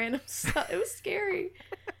hitting random stuff. It was scary.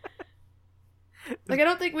 Like I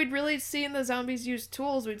don't think we'd really seen the zombies use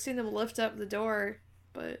tools. We'd seen them lift up the door,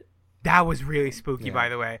 but That was really spooky, Yeah. by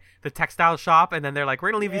the way. The textile shop, and then they're like, "We're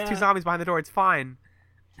gonna leave these Yeah. 2 zombies behind the door. It's fine."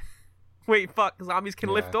 Wait, fuck! Zombies can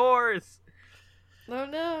lift Yeah. doors. oh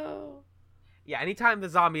no. Yeah, anytime the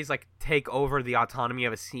zombies like take over the autonomy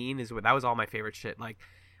of a scene that was all my favorite shit. Like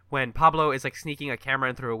when Pablo is like sneaking a camera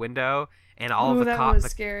in through a window, and all Ooh, of the that cop, was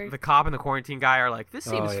scary. the cop and the quarantine guy are like, "This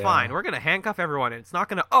seems Oh, yeah. fine. We're gonna handcuff everyone, and it's not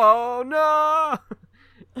gonna. Oh no!"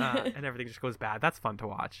 And everything just goes bad. That's fun to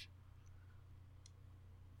watch.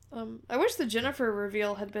 I wish the Jennifer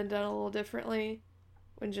reveal had been done a little differently.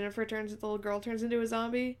 When Jennifer the little girl turns into a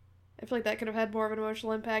zombie, I feel like that could have had more of an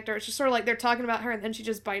emotional impact. Or it's just sort of like they're talking about her, and then she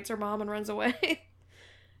just bites her mom and runs away.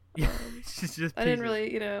 Yeah, she's just. I didn't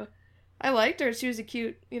pieces. really, I liked her. She was a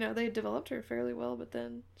cute, they developed her fairly well, but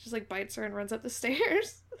then she just like bites her and runs up the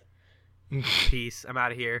stairs. Peace. I'm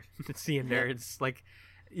out of here. See you nerds. Like,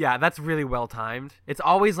 Yeah, that's really well timed. It's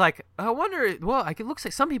always like, I wonder, well, it looks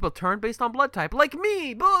like some people turn based on blood type, like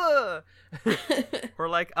me, blah. Or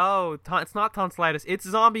like, oh, it's not tonsillitis, it's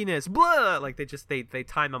zombiness, blah. Like they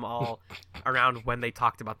time them all around when they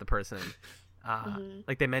talked about the person.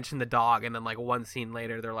 Like they mentioned the dog, and then like one scene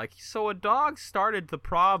later, they're like, so a dog started the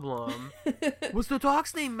problem. Was the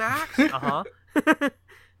dog's name Max? Uh-huh.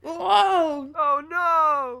 Whoa! Oh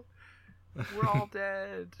no! We're all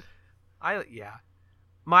dead.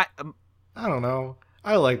 My I don't know.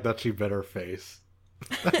 I like that she bit her face.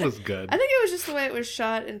 That was good. I think it was just the way it was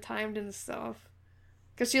shot and timed and stuff.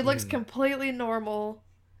 Because she looks completely normal.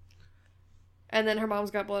 And then her mom's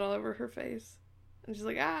got blood all over her face. And she's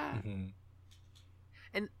like, ah. Mm-hmm.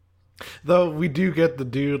 And though we do get the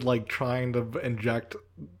dude like trying to inject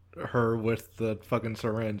her with the fucking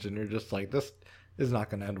syringe, and you're just like, this is not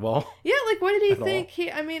gonna end well. Yeah, like what did he At think?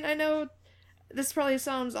 all. I mean, I know this probably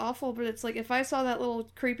sounds awful, but it's like if I saw that little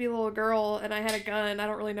creepy little girl and I had a gun, I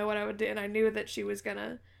don't really know what I would do, and I knew that she was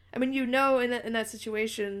gonna. I mean, in that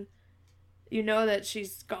situation, you know that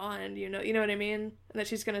she's gone. You know what I mean, and that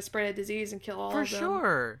she's gonna spread a disease and kill all for of them.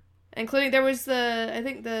 sure. Including there was I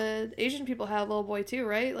think the Asian people had a little boy too,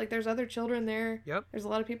 right? Like there's other children there. Yep. There's a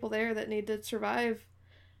lot of people there that need to survive.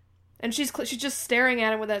 And she's just staring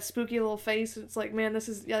at him with that spooky little face. And it's like, man, this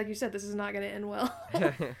is, like you said, this is not going to end well.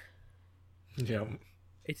 Yeah.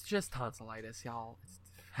 It's just tonsillitis, y'all.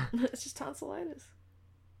 It's just tonsillitis.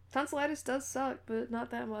 Tonsillitis does suck, but not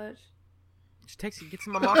that much. Get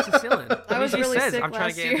some amoxicillin. I was She really says, sick I'm trying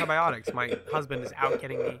last to get year. antibiotics. My husband is out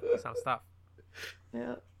getting me some stuff.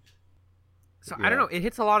 Yeah. So Yeah. I don't know. It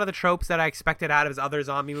hits a lot of the tropes that I expected out of his other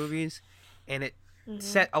zombie movies, and it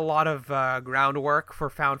set a lot of groundwork for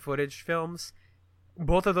found footage films.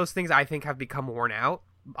 Both of those things I think have become worn out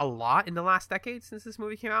a lot in the last decade since this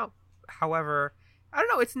movie came out. However, I don't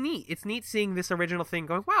know. It's neat. It's neat seeing this original thing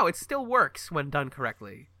going, wow, it still works when done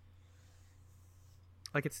correctly.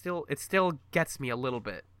 Like it still gets me a little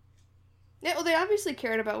bit. Yeah, well, they obviously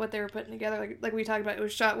cared about what they were putting together. Like we talked about, it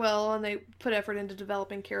was shot well, and they put effort into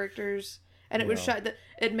developing characters, and it was shot that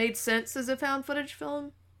it made sense as a found footage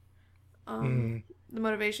film. The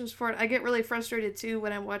motivations for it. I get really frustrated too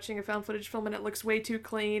when I'm watching a found footage film and it looks way too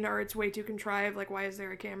clean or it's way too contrived. Like, why is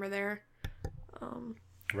there a camera there?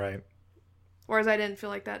 Right. Whereas I didn't feel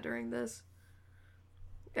like that during this.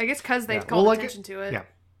 I guess because they've called attention to it. Yeah.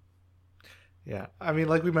 Yeah. I mean,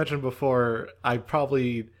 like we mentioned before, I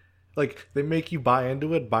probably like they make you buy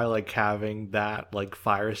into it by like having that like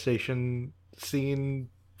fire station scene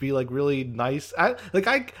be like really nice. I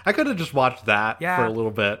could have just watched that for a little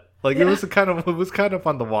bit. Like it was kind of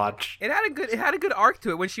fun to watch. It had a good arc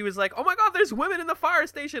to it when she was like, "Oh my god, there's women in the fire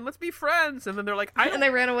station. Let's be friends." And then they're like, and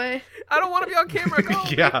they ran away. I don't want to be on camera. Go,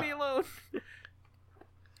 Yeah. leave me alone.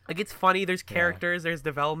 Like it's funny. There's characters. There's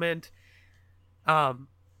development.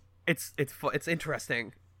 It's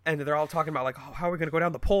interesting, and they're all talking about like, oh, how are we gonna go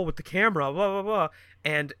down the pole with the camera? Blah blah blah.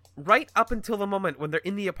 And right up until the moment when they're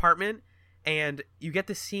in the apartment, and you get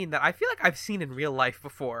this scene that I feel like I've seen in real life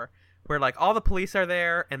before. Where, like, all the police are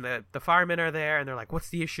there, and the firemen are there, and they're like, what's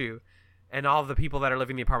the issue? And all of the people that are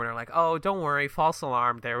living in the apartment are like, oh, don't worry, false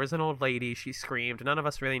alarm. There was an old lady. She screamed. None of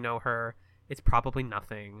us really know her. It's probably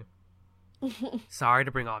nothing. Sorry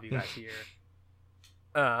to bring all of you guys here.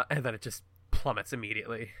 And then it just plummets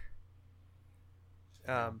immediately.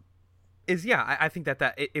 I think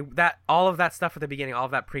that all of that stuff at the beginning, all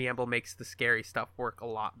of that preamble makes the scary stuff work a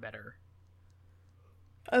lot better.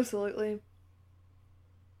 Absolutely.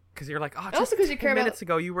 Because you're like, oh, just also because you care 10 about minutes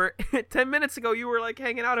ago you were 10 minutes ago you were like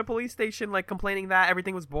hanging out at a police station like complaining that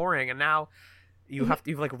everything was boring, and now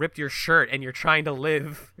you've like ripped your shirt and you're trying to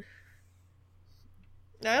live.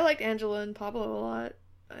 I liked Angela and Pablo a lot.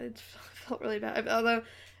 I felt really bad, although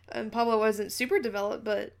Pablo wasn't super developed,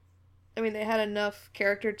 but I mean they had enough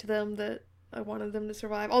character to them that I wanted them to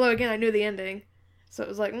survive. Although again, I knew the ending, so it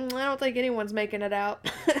was like I don't think anyone's making it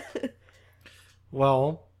out.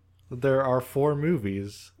 Well, there are 4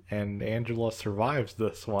 movies, and Angela survives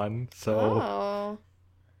this one, so... Oh.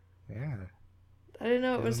 Yeah. I didn't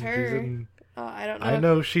know it was her. I don't know. I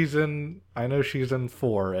know she's in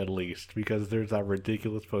 4, at least, because there's that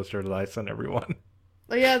ridiculous poster that I sent everyone.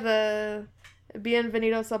 Oh yeah, the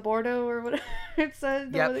Bienvenidos a Bordo, or whatever it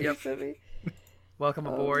said. Yep. Welcome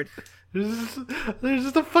aboard. There's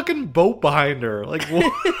just a fucking boat behind her. Like,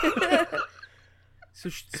 what?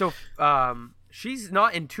 So, she's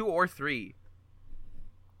not in 2 or 3.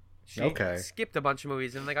 She skipped a bunch of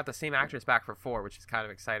movies, and they got the same actress back for 4, which is kind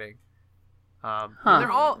of exciting.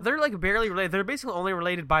 They're like barely related. They're basically only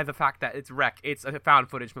related by the fact that it's Wreck. It's a found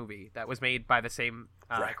footage movie that was made by the same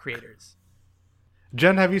creators.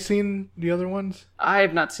 Jen, have you seen the other ones? I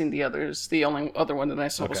have not seen the others. The only other one that I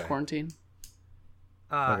saw was Okay. Quarantine.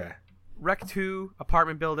 Okay. Rec 2,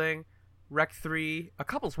 apartment building. Rec 3, a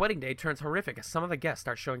couple's wedding day turns horrific as some of the guests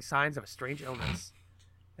start showing signs of a strange illness.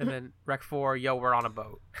 And then Rec 4, yo, we're on a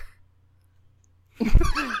boat.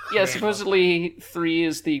 Yeah, supposedly 3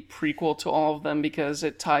 is the prequel to all of them because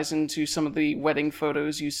it ties into some of the wedding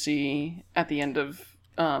photos you see at the end of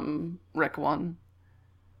Rec 1.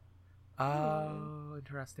 Oh,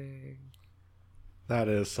 interesting. That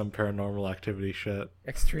is some Paranormal Activity shit.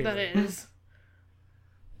 Extremely. That is.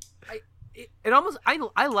 It almost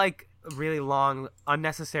I like really long,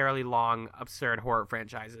 unnecessarily long, absurd horror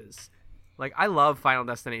franchises. Like I love Final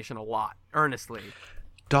Destination a lot, earnestly.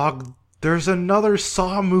 Dog, there's another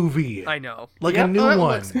Saw movie. I know. Like Yep. a new Oh, it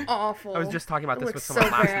one. looks awful. I was just talking about It this with looks someone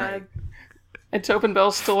so last bad. night. And Tobin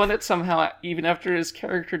Bell's still in it somehow, even after his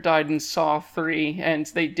character died in Saw 3, and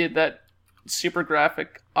they did that super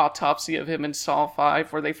graphic autopsy of him in Saw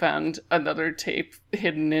 5 where they found another tape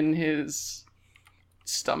hidden in his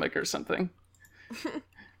stomach or something.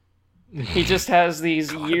 He just has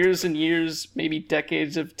these years and years, maybe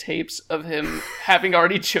decades of tapes of him having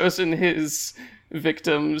already chosen his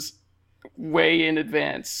victims way in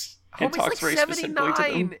advance and Homie's talks like very specifically to them.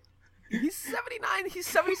 79. He's 79. He's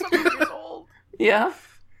 70-something years old. Yeah.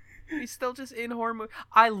 He's still just in horror movies.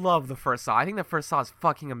 I love the first Saw. I think the first Saw is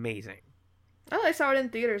fucking amazing. Oh, I saw it in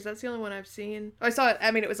theaters. That's the only one I've seen. I saw it.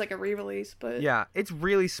 I mean, it was like a re-release, but Yeah, it's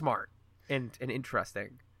really smart and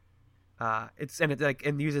interesting. It like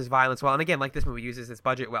and uses violence well, and again, like this movie uses its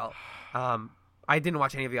budget well. I didn't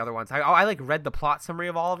watch any of the other ones. I like read the plot summary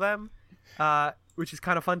of all of them, which is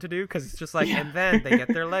kind of fun to do because it's just like, and then they get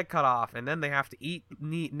their leg cut off, and then they have to eat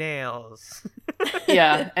neat nails.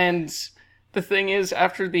 Yeah, and the thing is,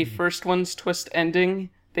 after the first one's twist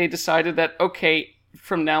ending, they decided that, okay,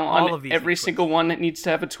 from now All on, of these every need single one needs to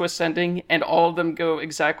have a twist ending, and all of them go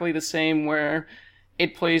exactly the same, where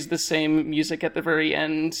it plays the same music at the very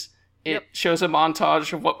end. It Yep. shows a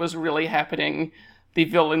montage of what was really happening. The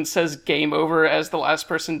villain says game over as the last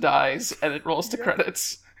person dies, and it rolls to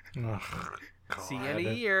credits. Ugh, See you in a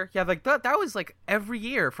God. year. Yeah, like that was like every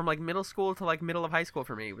year from like middle school to like middle of high school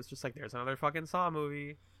for me. It was just like, there's another fucking Saw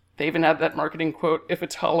movie. They even had that marketing quote, if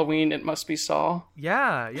it's Halloween, it must be Saw.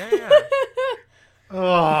 Yeah.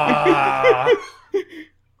 Ah.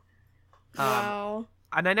 wow.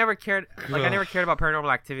 And I never cared about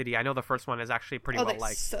Paranormal Activity. I know the first one is actually pretty Oh, well they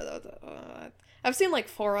liked. I've seen like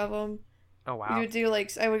 4 of them. Oh We wow. would do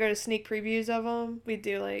like I would go to sneak previews of them. We'd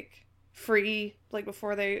do like free like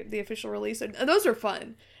before the official release, and those are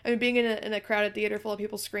fun. I mean, being in a crowded theater full of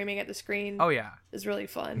people screaming at the screen Oh yeah. is really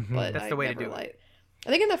fun. Mhm. But That's I the way to never do it. liked. I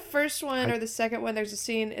think in the first one or the second one, there's a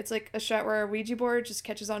scene. It's like a shot where a Ouija board just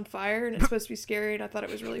catches on fire, and it's supposed to be scary. And I thought it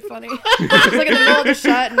was really funny. It's like in the middle of the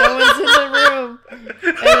shot, no one's in the room, and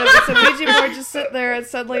it's a Ouija board just sit there, and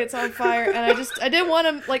suddenly it's on fire. And I didn't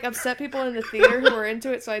want to like upset people in the theater who were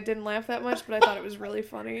into it, so I didn't laugh that much. But I thought it was really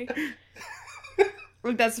funny.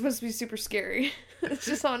 Like that's supposed to be super scary. It's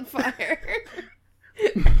just on fire.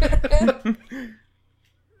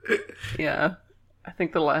 Yeah. I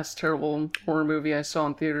think the last terrible horror movie I saw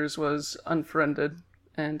in theaters was Unfriended.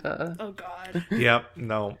 And, Oh God. Yep.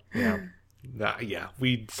 No. Yeah. Yeah.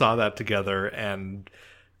 We saw that together, and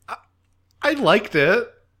I liked it.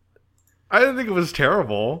 I didn't think it was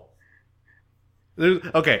terrible.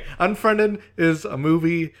 Okay, Unfriended is a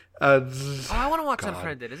movie. Oh, I want to watch God.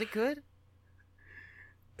 Unfriended. Is it good?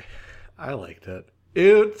 I liked it.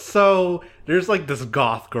 So there's like this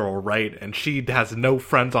goth girl, right? And she has no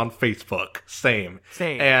friends on Facebook. Same.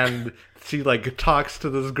 And she like talks to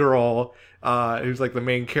this girl who's like the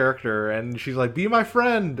main character, and she's like, "Be my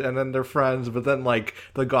friend," and then they're friends. But then like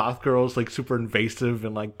the goth girl's like super invasive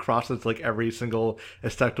and like crosses like every single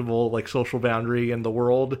acceptable like social boundary in the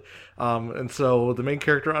world. And so the main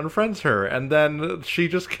character unfriends her, and then she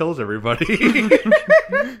just kills everybody.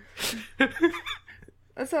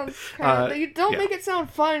 That sounds kind of. You don't yeah. make it sound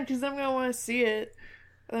fun, because I'm gonna want to see it,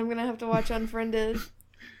 and I'm gonna have to watch Unfriended.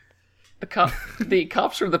 the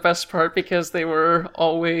cops were the best part because they were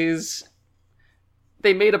always...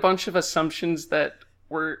 They made a bunch of assumptions that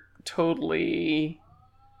were totally...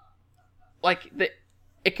 Like,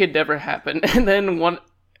 it could never happen. And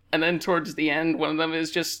then towards the end, one of them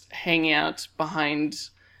is just hanging out behind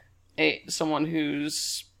someone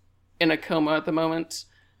who's in a coma at the moment.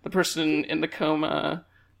 The person in the coma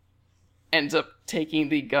ends up taking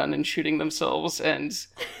the gun and shooting themselves, and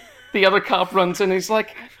the other cop runs in and he's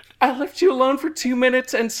like, I left you alone for 2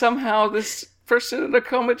 minutes and somehow this person in the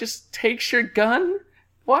coma just takes your gun?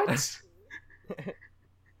 What?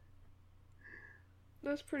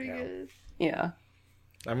 That's pretty good. Yeah.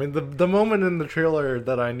 I mean, the moment in the trailer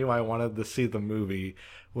that I knew I wanted to see the movie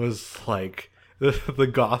was like the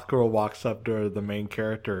goth girl walks up to the main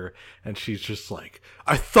character and she's just like,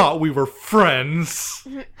 "I thought we were friends."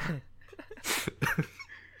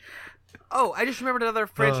 Oh, I just remembered another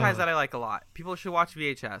franchise that I like a lot. People should watch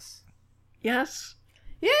VHS. Yes.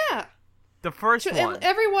 Yeah. The first one.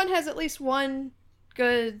 Everyone has at least one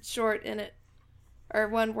good short in it. Or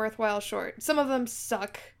one worthwhile short. Some of them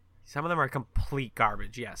suck. Some of them are complete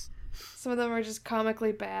garbage, yes. Some of them are just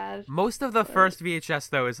comically bad. Most of the first VHS,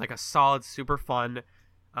 though, is like a solid, super fun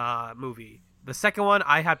movie. The second one,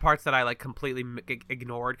 I had parts that I like completely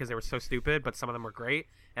ignored because they were so stupid, but some of them were great.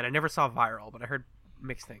 And I never saw Viral, but I heard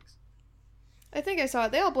mixed things. I think I saw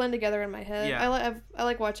it. They all blend together in my head. Yeah. I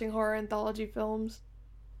like watching horror anthology films.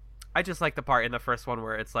 I just like the part in the first one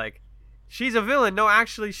where it's like, she's a villain. No,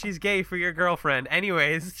 actually, she's gay for your girlfriend.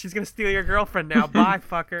 Anyways, she's going to steal your girlfriend now. Bye,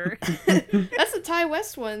 fucker. That's the Ty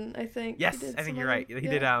West one, I think. Yes, I think you're right. He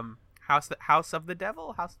did House of the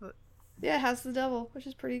Devil? Yeah, House of the Devil, which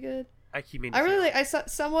is pretty good. I keep meaning I to really say like. I saw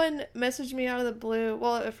someone messaged me out of the blue.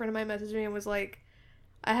 Well, a friend of mine messaged me and was like,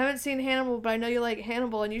 "I haven't seen Hannibal, but I know you like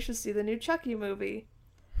Hannibal, and you should see the new Chucky movie."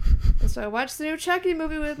 And so I watched the new Chucky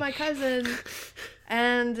movie with my cousin,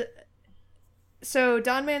 and so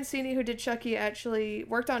Don Mancini, who did Chucky, actually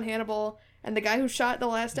worked on Hannibal, and the guy who shot the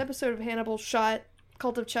last episode of Hannibal shot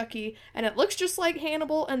Cult of Chucky, and it looks just like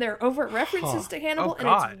Hannibal, and there are overt references to Hannibal, Oh,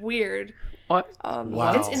 God. and it's weird. What?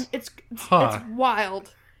 Wow. It's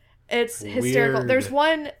wild. It's hysterical. Weird. There's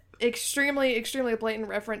one extremely, extremely blatant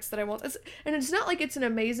reference that I won't. And it's not like it's an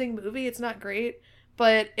amazing movie. It's not great,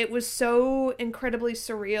 but it was so incredibly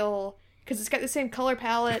surreal because it's got the same color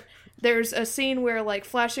palette. There's a scene where like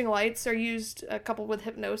flashing lights are used, coupled with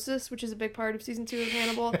hypnosis, which is a big part of season 2 of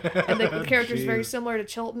Hannibal, and the character is very Jeez. similar to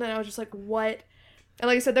Chilton. And I was just like, what? And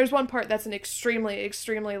like I said, there's one part that's an extremely,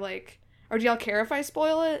 extremely like. Or do y'all care if I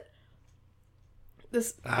spoil it?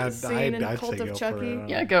 This scene in I'd Cult say of go for Chucky. it.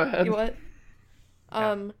 Yeah, go ahead. You what?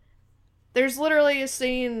 There's literally a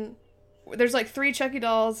scene. There's like 3 Chucky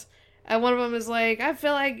dolls, and one of them is like, "I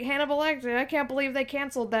feel like Hannibal Lecter. I can't believe they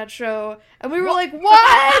canceled that show." And we were like,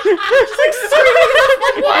 "What?" Just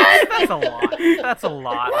like, what? That's a lot. That's a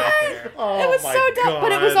lot right there. Oh It was my so dumb,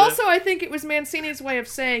 but it was God. also, I think, it was Mancini's way of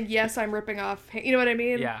saying, "Yes, I'm ripping off." You know what I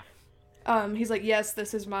mean? Yeah. He's like, "Yes,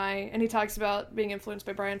 this is my," and he talks about being influenced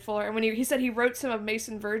by Brian Fuller. And when he said he wrote some of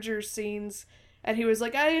Mason Verger's scenes, and he was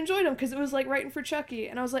like, "I enjoyed them because it was like writing for Chucky."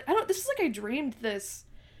 And I was like, this is like I dreamed this.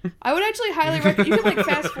 I would actually highly recommend. You can like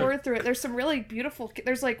fast forward through it. There's some really beautiful.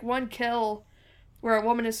 There's like one kill where a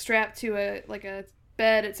woman is strapped to a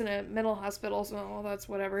bed. It's in a mental hospital, so well, that's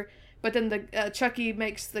whatever. But then the Chucky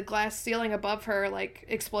makes the glass ceiling above her like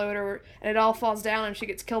explode, and it all falls down, and she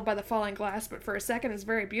gets killed by the falling glass. But for a second, it's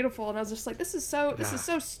very beautiful, and I was just like, this is so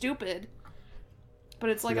stupid. But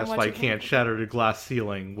it's like That's I'm why you watching. can't shatter the glass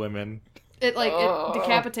ceiling, women. It like it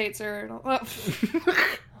decapitates her. And all.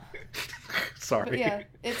 Sorry. But yeah,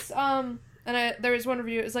 it's and there was one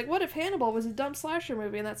review. It was like, what if Hannibal was a dumb slasher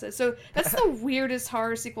movie? And that's it. So that's the weirdest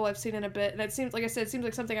horror sequel I've seen in a bit. And it seems, like I said, it seems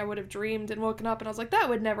like something I would have dreamed and woken up and I was like, that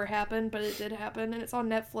would never happen, but it did happen, and it's on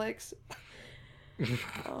Netflix.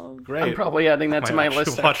 Great. I'm probably adding that to my Might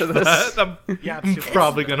list actually watch after this. that. Yeah, I'm super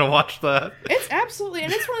Probably gonna watch that. It's absolutely,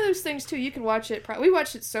 and it's one of those things too. You can watch it. We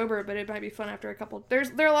watched it sober, but it might be fun after a couple. There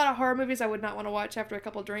are a lot of horror movies I would not want to watch after a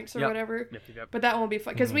couple drinks or Yep. whatever. Yep. But that won't be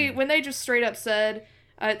fun because when they just straight up said,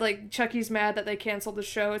 like Chucky's mad that they canceled the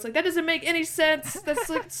show. It's like that doesn't make any sense.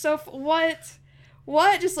 That's like so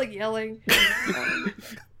what? Just like yelling.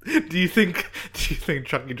 Do you think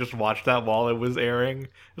Chucky just watched that while it was airing? It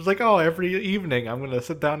was like, oh, every evening I'm gonna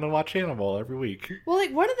sit down and watch Hannibal every week. Well,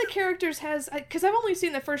 like one of the characters has, because I've only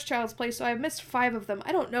seen the first Child's Play, so I've missed 5 of them.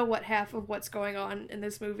 I don't know what half of what's going on in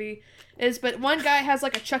this movie is, but one guy has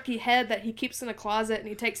like a Chucky head that he keeps in a closet and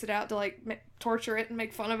he takes it out to like torture it and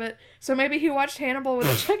make fun of it. So maybe he watched Hannibal with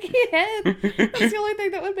a Chucky head. That's the only thing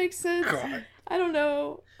that would make sense. God. I don't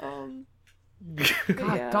know. But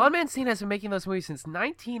God, yeah. Don Mancini has been making those movies since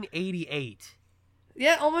 1988.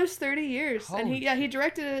 Yeah, almost 30 years. And Holy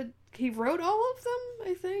he wrote all of them,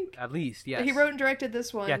 I think. At least, yes. He wrote and directed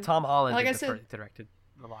this one. Yeah, Tom Holland Like I said- directed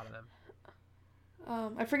a lot of them.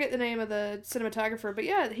 I forget the name of the cinematographer, but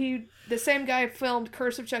yeah, the same guy filmed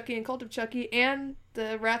Curse of Chucky and Cult of Chucky and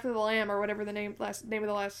the Wrath of the Lamb or whatever the name of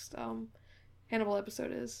the last Hannibal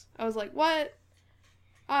episode is. I was like, what?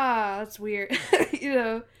 That's weird. You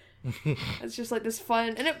know, it's just like this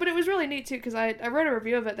fun, but it was really neat too because I wrote a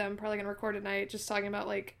review of it that I'm probably gonna record tonight, just talking about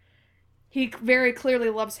like he very clearly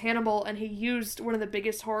loves Hannibal and he used one of the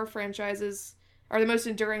biggest horror franchises are the most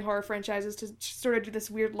enduring horror franchises to sort of do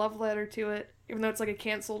this weird love letter to it, even though it's like a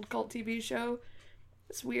canceled cult TV show.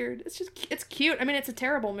 It's weird. It's cute. I mean, it's a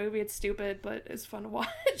terrible movie. It's stupid, but it's fun to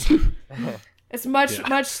watch. It's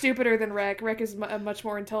much stupider than Wreck. Wreck is a much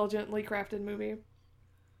more intelligently crafted movie.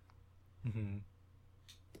 Mm-hmm.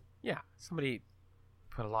 Yeah, somebody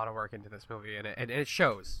put a lot of work into this movie, and it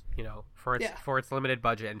shows. For its limited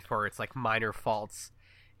budget and for its like minor faults,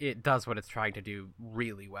 it does what it's trying to do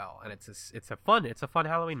really well, and it's a fun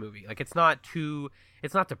Halloween movie. Like it's not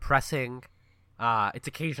depressing. It's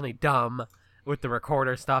occasionally dumb with the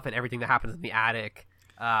recorder stuff and everything that happens in the attic.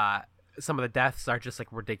 Some of the deaths are just like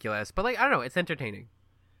ridiculous, but like I don't know, it's entertaining.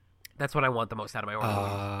 That's what I want the most out of my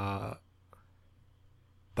horror movies.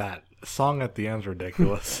 That song at the end's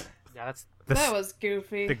ridiculous. Yeah, that was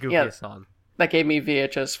goofy. The goofiest song. That gave me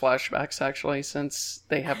VHS flashbacks, actually, since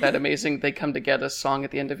they have that amazing They Come to Get Us song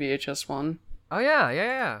at the end of VHS 1. Oh,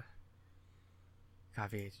 yeah.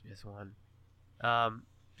 God, VHS 1.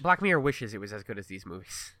 Black Mirror wishes it was as good as these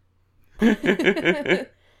movies. At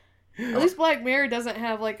least Black Mirror doesn't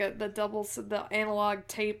have like the analog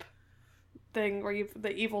tape thing where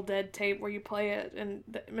the Evil Dead tape where you play it and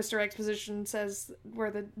Mr. Exposition says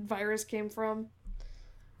where the virus came from.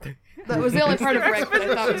 That was the only part of Wreck that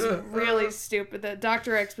I thought was really stupid. The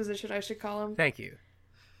Dr. Exposition, I should call him. Thank you.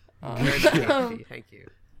 Thank you.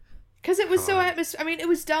 Because it was so I mean, it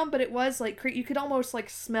was dumb, but it was like you could almost like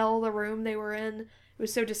smell the room they were in. It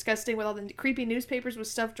was so disgusting with all the creepy newspapers with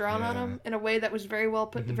stuff drawn on them in a way that was very well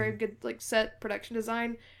put, very good like set production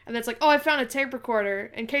design. And then it's like, oh, I found a tape recorder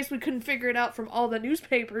in case we couldn't figure it out from all the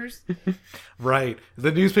newspapers. Right,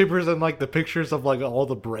 the newspapers and like the pictures of like all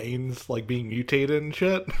the brains like being mutated and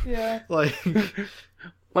shit. Yeah, like.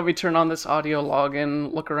 Let me turn on this audio log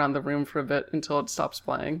and look around the room for a bit until it stops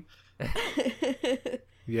playing.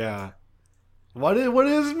 Yeah. What does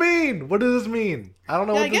this mean? What does this mean? I don't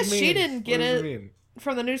know what this means. I guess she didn't get it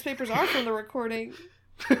from the newspapers or from the recording.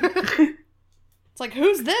 It's like,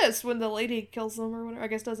 who's this? When the lady kills them or whatever. I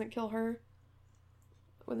guess doesn't kill her.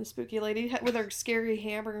 When the spooky lady with her scary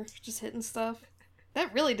hammer just hitting stuff.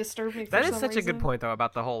 That really disturbed me for some reason. That is such a good point, though,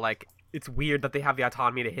 about the whole, like, it's weird that they have the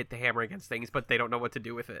autonomy to hit the hammer against things, but they don't know what to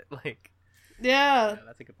do with it. Like, yeah,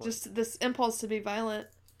 that's a good point. Just this impulse to be violent.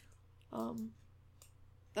 And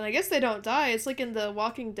I guess they don't die. It's like in the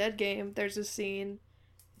Walking Dead game, there's a scene,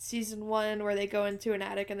 season 1, where they go into an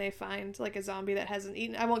attic and they find like a zombie that hasn't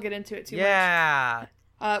eaten. I won't get into it too much. Yeah.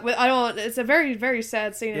 It's a very, very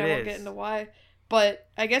sad scene, and I won't get into why. But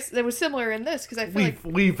I guess it was similar in this, because I feel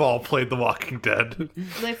we've all played The Walking Dead.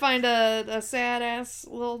 They find a sad-ass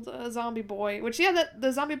little zombie boy, which,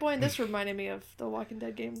 the zombie boy in this reminded me of the Walking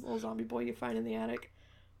Dead game, little zombie boy you find in the attic.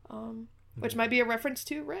 Which might be a reference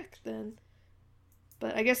to Wreck, then.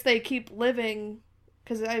 But I guess they keep living,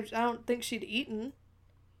 because I don't think she'd eaten,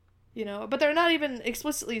 But they're not even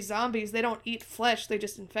explicitly zombies. They don't eat flesh, they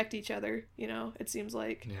just infect each other, it seems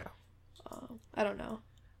like. Yeah. I don't know.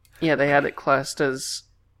 Yeah, they had it classed as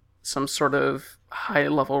some sort of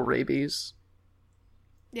high-level rabies.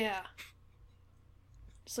 Yeah.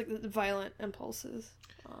 Just like the violent impulses.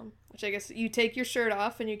 Which I guess you take your shirt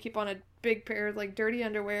off and you keep on a big pair of like dirty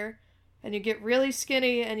underwear, and you get really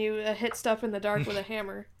skinny and you hit stuff in the dark with a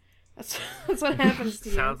hammer. That's what happens to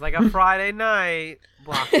you. Sounds like a Friday night.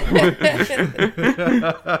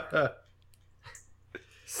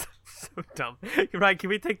 So dumb. Right? Can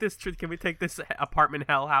we take this apartment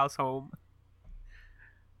hell house home?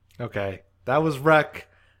 Okay, that was Wreck.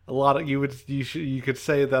 A lot of you could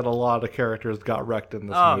say that a lot of characters got wrecked in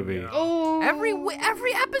this movie. No. Oh,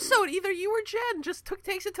 every episode, either you or Jen just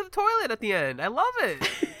takes it to the toilet at the end. I love it.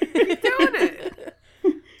 Keep doing it.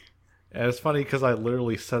 And it's funny because I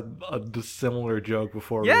literally said a similar joke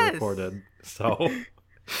before we recorded. So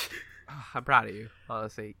I'm proud of you,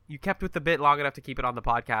 honestly. You kept with the bit long enough to keep it on the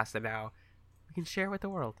podcast, and now we can share with the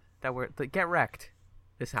world that get wrecked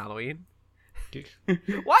this Halloween.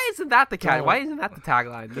 Why isn't that the Why isn't that the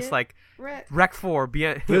tagline? Just like Wreck 4.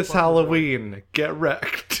 This Halloween, get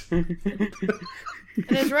wrecked. And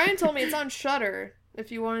as Ryan told me, it's on Shudder.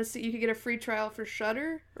 If you want to see, you could get a free trial for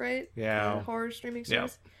Shudder, right? Yeah. The horror streaming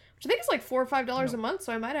service. Yeah. Which I think is like $4 or $5 a month,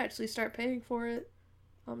 so I might actually start paying for it.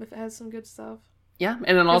 If it has some good stuff. Yeah,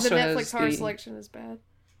 and it also the has Netflix horror selection is bad.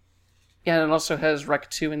 Yeah, and it also has Wreck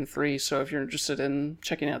 2 and 3, so if you're interested in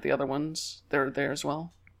checking out the other ones, they're there as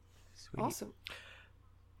well. Sweet. Awesome.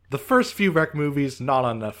 The first few Wreck movies, not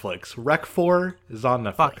on Netflix. Wreck 4 is on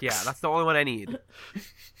Netflix. Fuck yeah, that's the only one I need.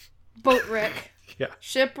 Boat Wreck. Yeah.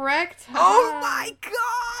 Shipwrecked. Oh my god!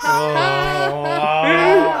 Oh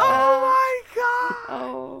my god!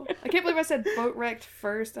 Oh, I can't believe I said Boat Wrecked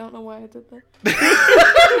first. I don't know why I did that.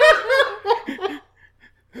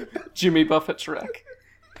 Jimmy Buffett Shrek.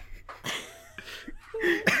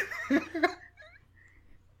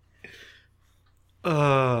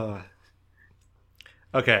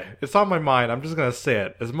 Okay, it's on my mind. I'm just gonna say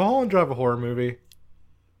it. Is Mulholland Drive a horror movie?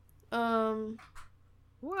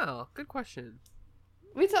 Well, good question.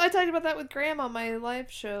 I talked about that with Graham on my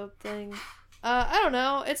live show thing. I don't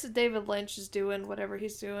know. It's David Lynch is doing whatever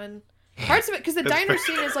he's doing. Parts of it, because the diner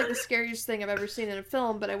scene is like the scariest thing I've ever seen in a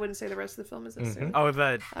film, but I wouldn't say the rest of the film is as scary. Oh,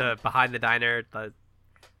 the behind the diner,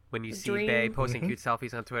 when you The see dream. Bay posting cute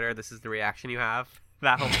selfies on Twitter, this is the reaction you have.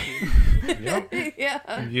 That whole scene. Yep.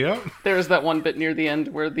 Yeah. Yep. There's that one bit near the end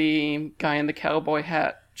where the guy in the cowboy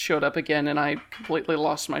hat showed up again, and I completely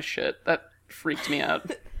lost my shit. That freaked me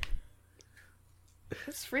out.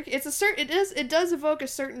 It's freaky. It does evoke a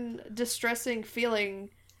certain distressing feeling.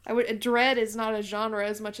 Dread is not a genre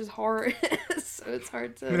as much as horror is, so it's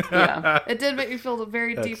hard to. Yeah. It did make me feel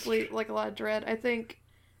very deeply like a lot of dread. I think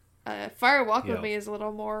Fire Walk with Yeah. Me is a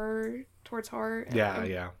little more towards horror.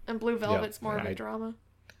 Yeah. And Blue Velvet's more of a right. drama.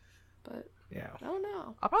 But Yeah. I don't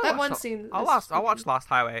know. I'll probably That watch one scene. I'll watch Lost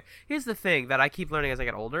Highway. Here's the thing that I keep learning as I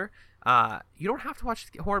get older. You don't have to watch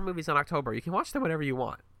horror movies in October. You can watch them whenever you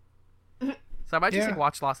want. So I might just Yeah.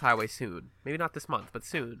 watch Lost Highway soon. Maybe not this month, but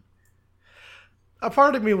soon. A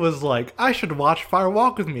part of me was like, I should watch Fire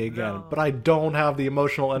Walk with Me again, No. but I don't have the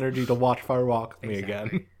emotional energy to watch Fire Walk with Me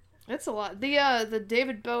again. It's a lot. The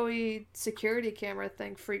David Bowie security camera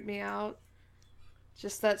thing freaked me out.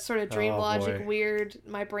 Just that sort of dream Oh, logic, boy. weird.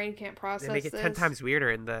 My brain can't process They make it this. 10 times weirder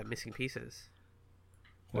in the missing pieces.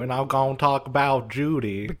 We're now gonna talk about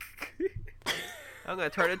Judy. I'm gonna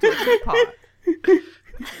turn it into a teapot.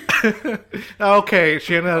 Okay,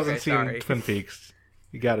 Shannon hasn't Okay, seen sorry. Twin Peaks.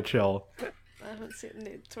 You gotta chill. I haven't seen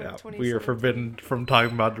it. Yeah, 20, we are 27. forbidden from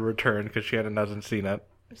talking about The Return because Shannon hasn't seen it.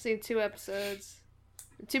 I've seen 2 episodes.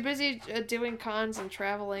 I'm too busy doing cons and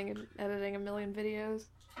traveling and editing a million videos.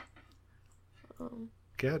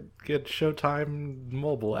 Get Showtime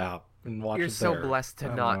mobile app and watch You're it so there. blessed I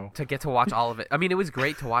to don't know. to get to watch all of it. I mean, it was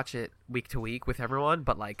great to watch it week to week with everyone,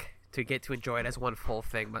 but like to get to enjoy it as one full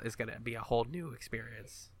thing is gonna be a whole new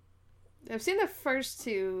experience. I've seen the first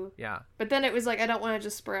 2, Yeah, but then it was like I don't want to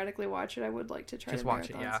just sporadically watch it. I would like to try Just to watch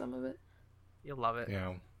it, marathon yeah. some of it. you'll love it.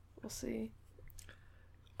 Yeah. We'll see.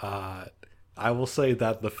 I will say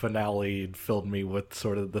that the finale filled me with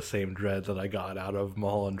sort of the same dread that I got out of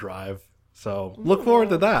Mulholland Drive. So look forward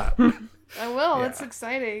to that. I will. Yeah. It's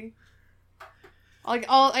exciting.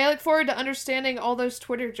 I look forward to understanding all those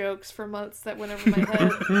Twitter jokes for months that went over my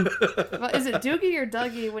head. Is it Doogie or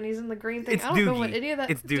Dougie when he's in the green thing? It's I don't know Doogie. what any of that.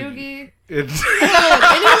 It's Doogie. It's I don't know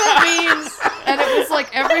what any of that means. And it was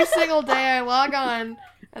like every single day I log on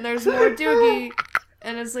and there's more Doogie,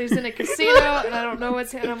 and he's in a casino and I don't know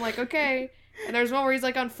what's happening. I'm like, okay. And there's one where he's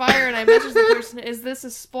like on fire, and I message the person, "Is this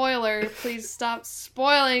a spoiler? Please stop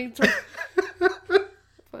spoiling."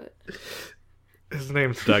 But his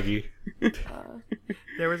name's Dougie.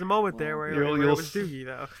 There was a moment there where, You'll- where you'll it was s- Doogie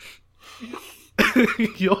though.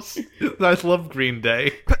 I love Green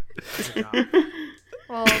Day. Good job.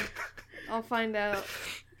 well, I'll find out.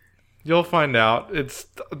 You'll find out. It's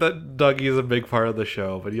that Dougie is a big part of the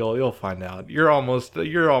show, but you'll find out. You're almost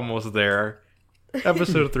there.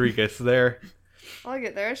 Episode 3 gets there. I'll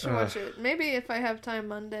get there. I should watch it. Maybe if I have time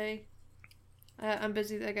Monday. I'm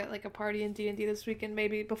busy. I got like a party in D&D this weekend.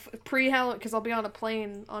 Maybe pre-Halloween, because I'll be on a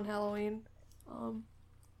plane on Halloween.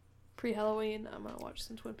 Pre-Halloween, I'm gonna watch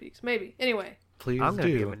some Twin Peaks. Maybe. Anyway. Please I'm do.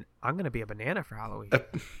 gonna be a banana for Halloween.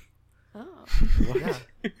 Oh. Yeah.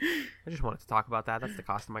 I just wanted to talk about that. That's the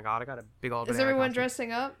costume I got. I got a big old. Is banana everyone costume.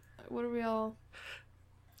 dressing up? What are we all?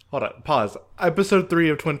 Hold on. Pause. Episode 3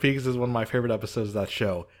 of Twin Peaks is one of my favorite episodes of that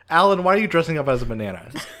show. Alan, why are you dressing up as a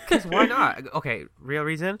banana? Because why not? Okay, real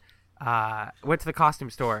reason. Went to the costume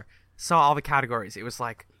store, saw all the categories. It was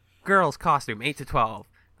like girls' costume 8 to 12,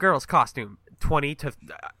 girls' costume 20 to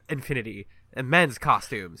infinity, and men's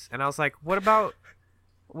costumes. And I was like, what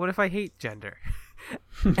if I hate gender?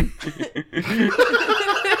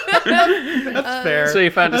 That's fair. So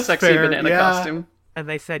you found a That's sexy fair, banana yeah. costume. And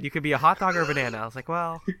they said you could be a hot dog or a banana. I was like,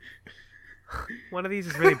 well, one of these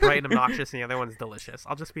is really bright and obnoxious, and the other one's delicious.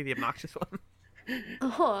 I'll just be the obnoxious one.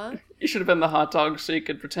 Aw. You should have been the hot dog so you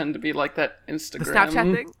could pretend to be like that Instagram. The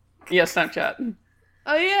Snapchat thing? Yeah, Snapchat.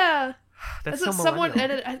 Oh yeah. That's That's so what someone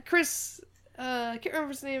millennial. edited. Chris. I can't remember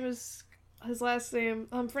his name. His last name.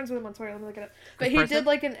 I'm friends with him on Twitter. Let me look it up. But Chris he Person? did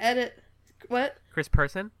like an edit. What? Chris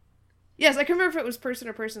Person? Yes, I can remember if it was Person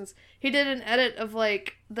or Persons. He did an edit of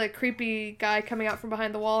like the creepy guy coming out from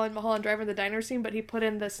behind the wall in Mulholland Drive in the diner scene, but he put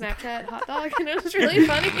in the Snapchat hot dog, and it was really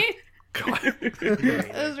funny. God.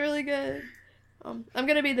 It was really good. I'm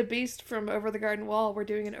gonna be the Beast from Over the Garden Wall. We're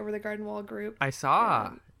doing an Over the Garden Wall group. I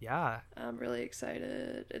saw. Yeah. I'm really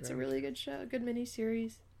excited. It's a really good show, good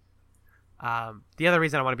miniseries. The other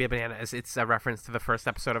reason I want to be a banana is it's a reference to the first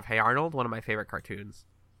episode of Hey Arnold, one of my favorite cartoons.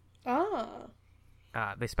 Ah.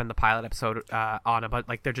 They spend the pilot episode on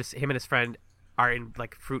they're just him and his friend are in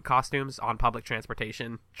like fruit costumes on public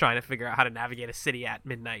transportation, trying to figure out how to navigate a city at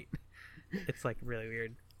midnight. It's like really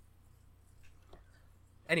weird.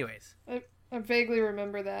 Anyways, I vaguely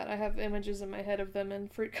remember that. I have images in my head of them in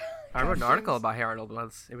fruit. I wrote an article about Hey Arnold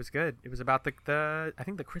once. It was good. It was about the I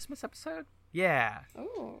think the Christmas episode. Yeah.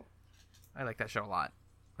 Oh. I like that show a lot.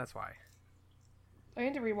 That's why. I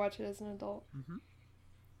need to rewatch it as an adult. Mm-hmm.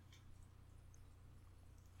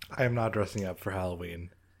 I am not dressing up for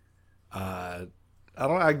Halloween.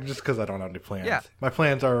 Just because I don't have any plans. Yeah. My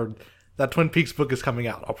plans are that Twin Peaks book is coming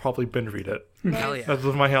out. I'll probably binge read it. Hell yeah. That's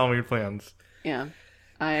my Halloween plans. Yeah.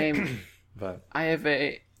 I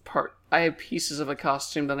have pieces of a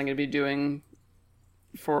costume that I'm going to be doing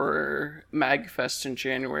for MagFest in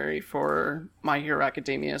January for My Hero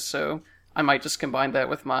Academia, so I might just combine that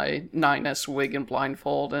with my 9S wig and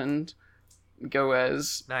blindfold and go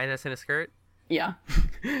as... 9S in a skirt? Yeah.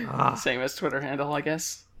 Same as Twitter handle, I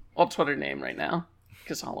guess. Well, Twitter name right now,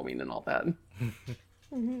 because Halloween and all that.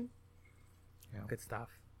 Mm-hmm. Yeah. Good stuff.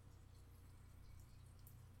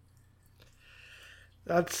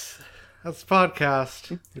 That's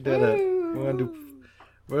podcast. We did it.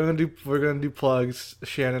 We're gonna do plugs.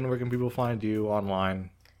 Shannon, where can people find you online?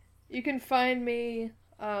 You can find me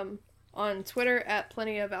on Twitter at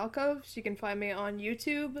Plenty of Alcoves. You can find me on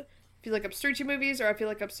YouTube if you look up Street Movies, or if you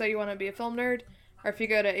look up So You Want to Be a Film Nerd, or if you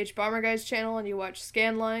go to H Bomber Guy's channel and you watch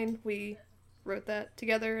Scanline. We wrote that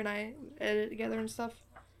together and I edited it together and stuff.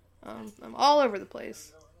 I'm all over the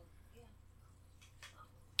place.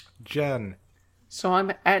 Jen. So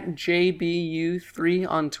I'm at JBU3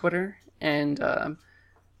 on Twitter, and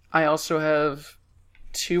I also have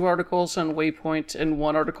 2 articles on Waypoint and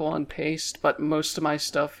 1 article on Paste, but most of my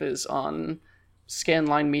stuff is on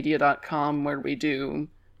scanlinemedia.com, where we do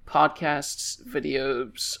podcasts,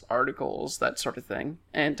 videos, articles, that sort of thing.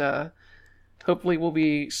 And hopefully we'll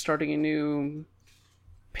be starting a new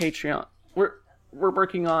Patreon. We're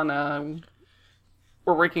working on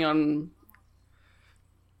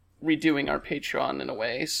redoing our Patreon in a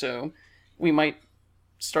way, so we might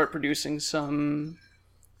start producing some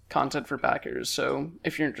content for backers. So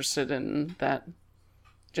if you're interested in that,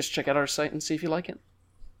 just check out our site and see if you like it.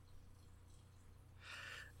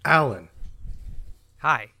 Alan.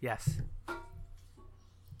 Hi. Yes.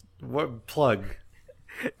 What plug?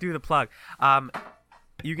 Do the plug.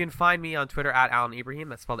 You can find me on Twitter at Alan Ibrahim.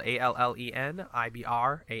 That's spelled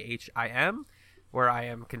ALLENIBRAHIM, where I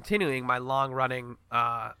am continuing my long-running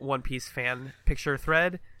One Piece fan picture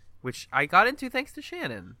thread, which I got into thanks to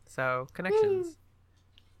Shannon. So connections.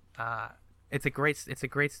 It's a great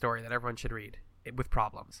story that everyone should read with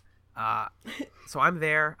problems. So I'm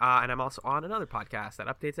there, and I'm also on another podcast that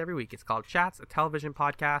updates every week. It's called Chats, a television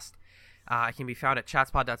podcast. It can be found at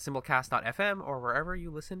chatspod.simplecast.fm or wherever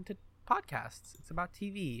you listen to podcasts. It's about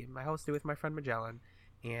TV, and I host it with my friend Magellan.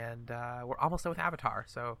 And we're almost done with Avatar,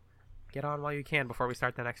 so get on while you can before we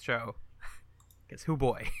start the next show. Because who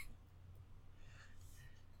boy.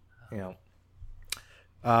 Yeah.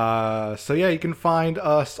 So yeah, you can find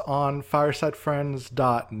us on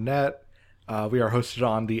firesidefriends.net. We are hosted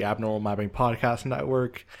on the Abnormal Mapping Podcast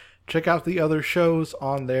Network. Check out the other shows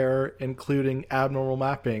on there, including Abnormal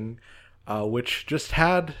Mapping, which just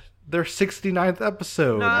had their 69th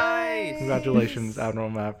episode. Nice! Congratulations,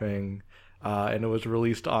 Abnormal Mapping. And it was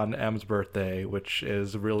released on M's birthday, which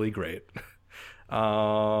is really great.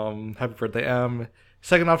 Happy birthday, M.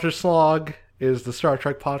 Second Officer Slog is the Star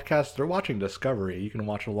Trek podcast. They're watching Discovery. You can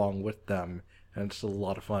watch along with them, and it's a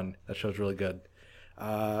lot of fun. That show's really good.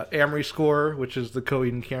 Amory Score, which is the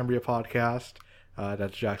Coheed Cambria podcast.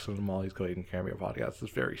 That's Jackson and Molly's Coheed Cambria podcast.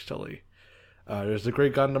 It's very silly. There's the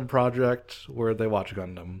Great Gundam Project, where they watch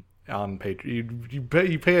Gundam on Patreon. You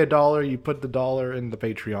pay $1, you put the $1 in the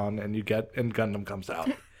Patreon, and Gundam comes out.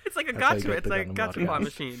 It's like a That's how you gacha. get It's the like a Gundam gacha podcast.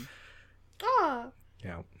 machine. Ah.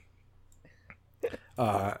 Yeah.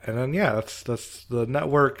 And then that's the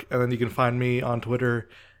network, and then you can find me on Twitter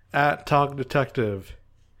at Talk Detective.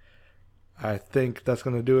 I think that's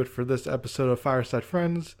going to do it for this episode of Fireside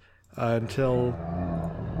Friends. Until...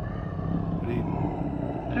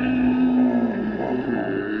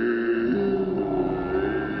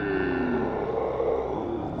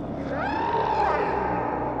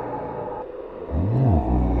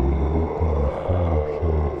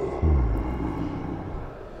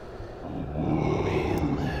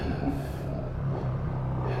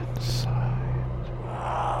 inside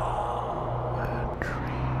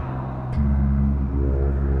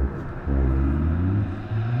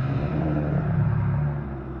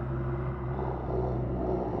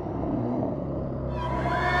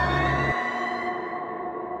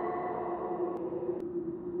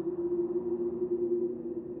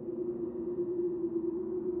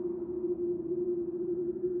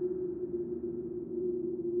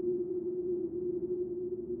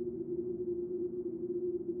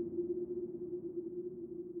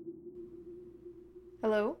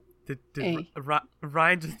Hello? Did Hey.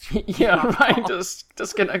 Ryan just Yeah, Ryan just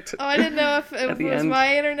disconnected. Oh, I didn't know if it At the was end.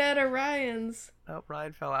 my internet or Ryan's. Oh,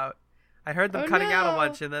 Ryan fell out. I heard them Oh, cutting out a no.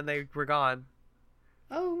 bunch and then they were gone.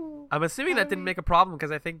 Oh. I'm assuming that didn't make a problem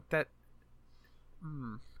because I think that.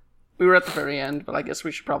 We were at the very end, but I guess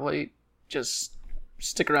we should probably just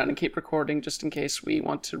stick around and keep recording just in case we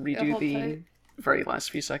want to redo hold the tight. very last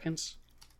few seconds.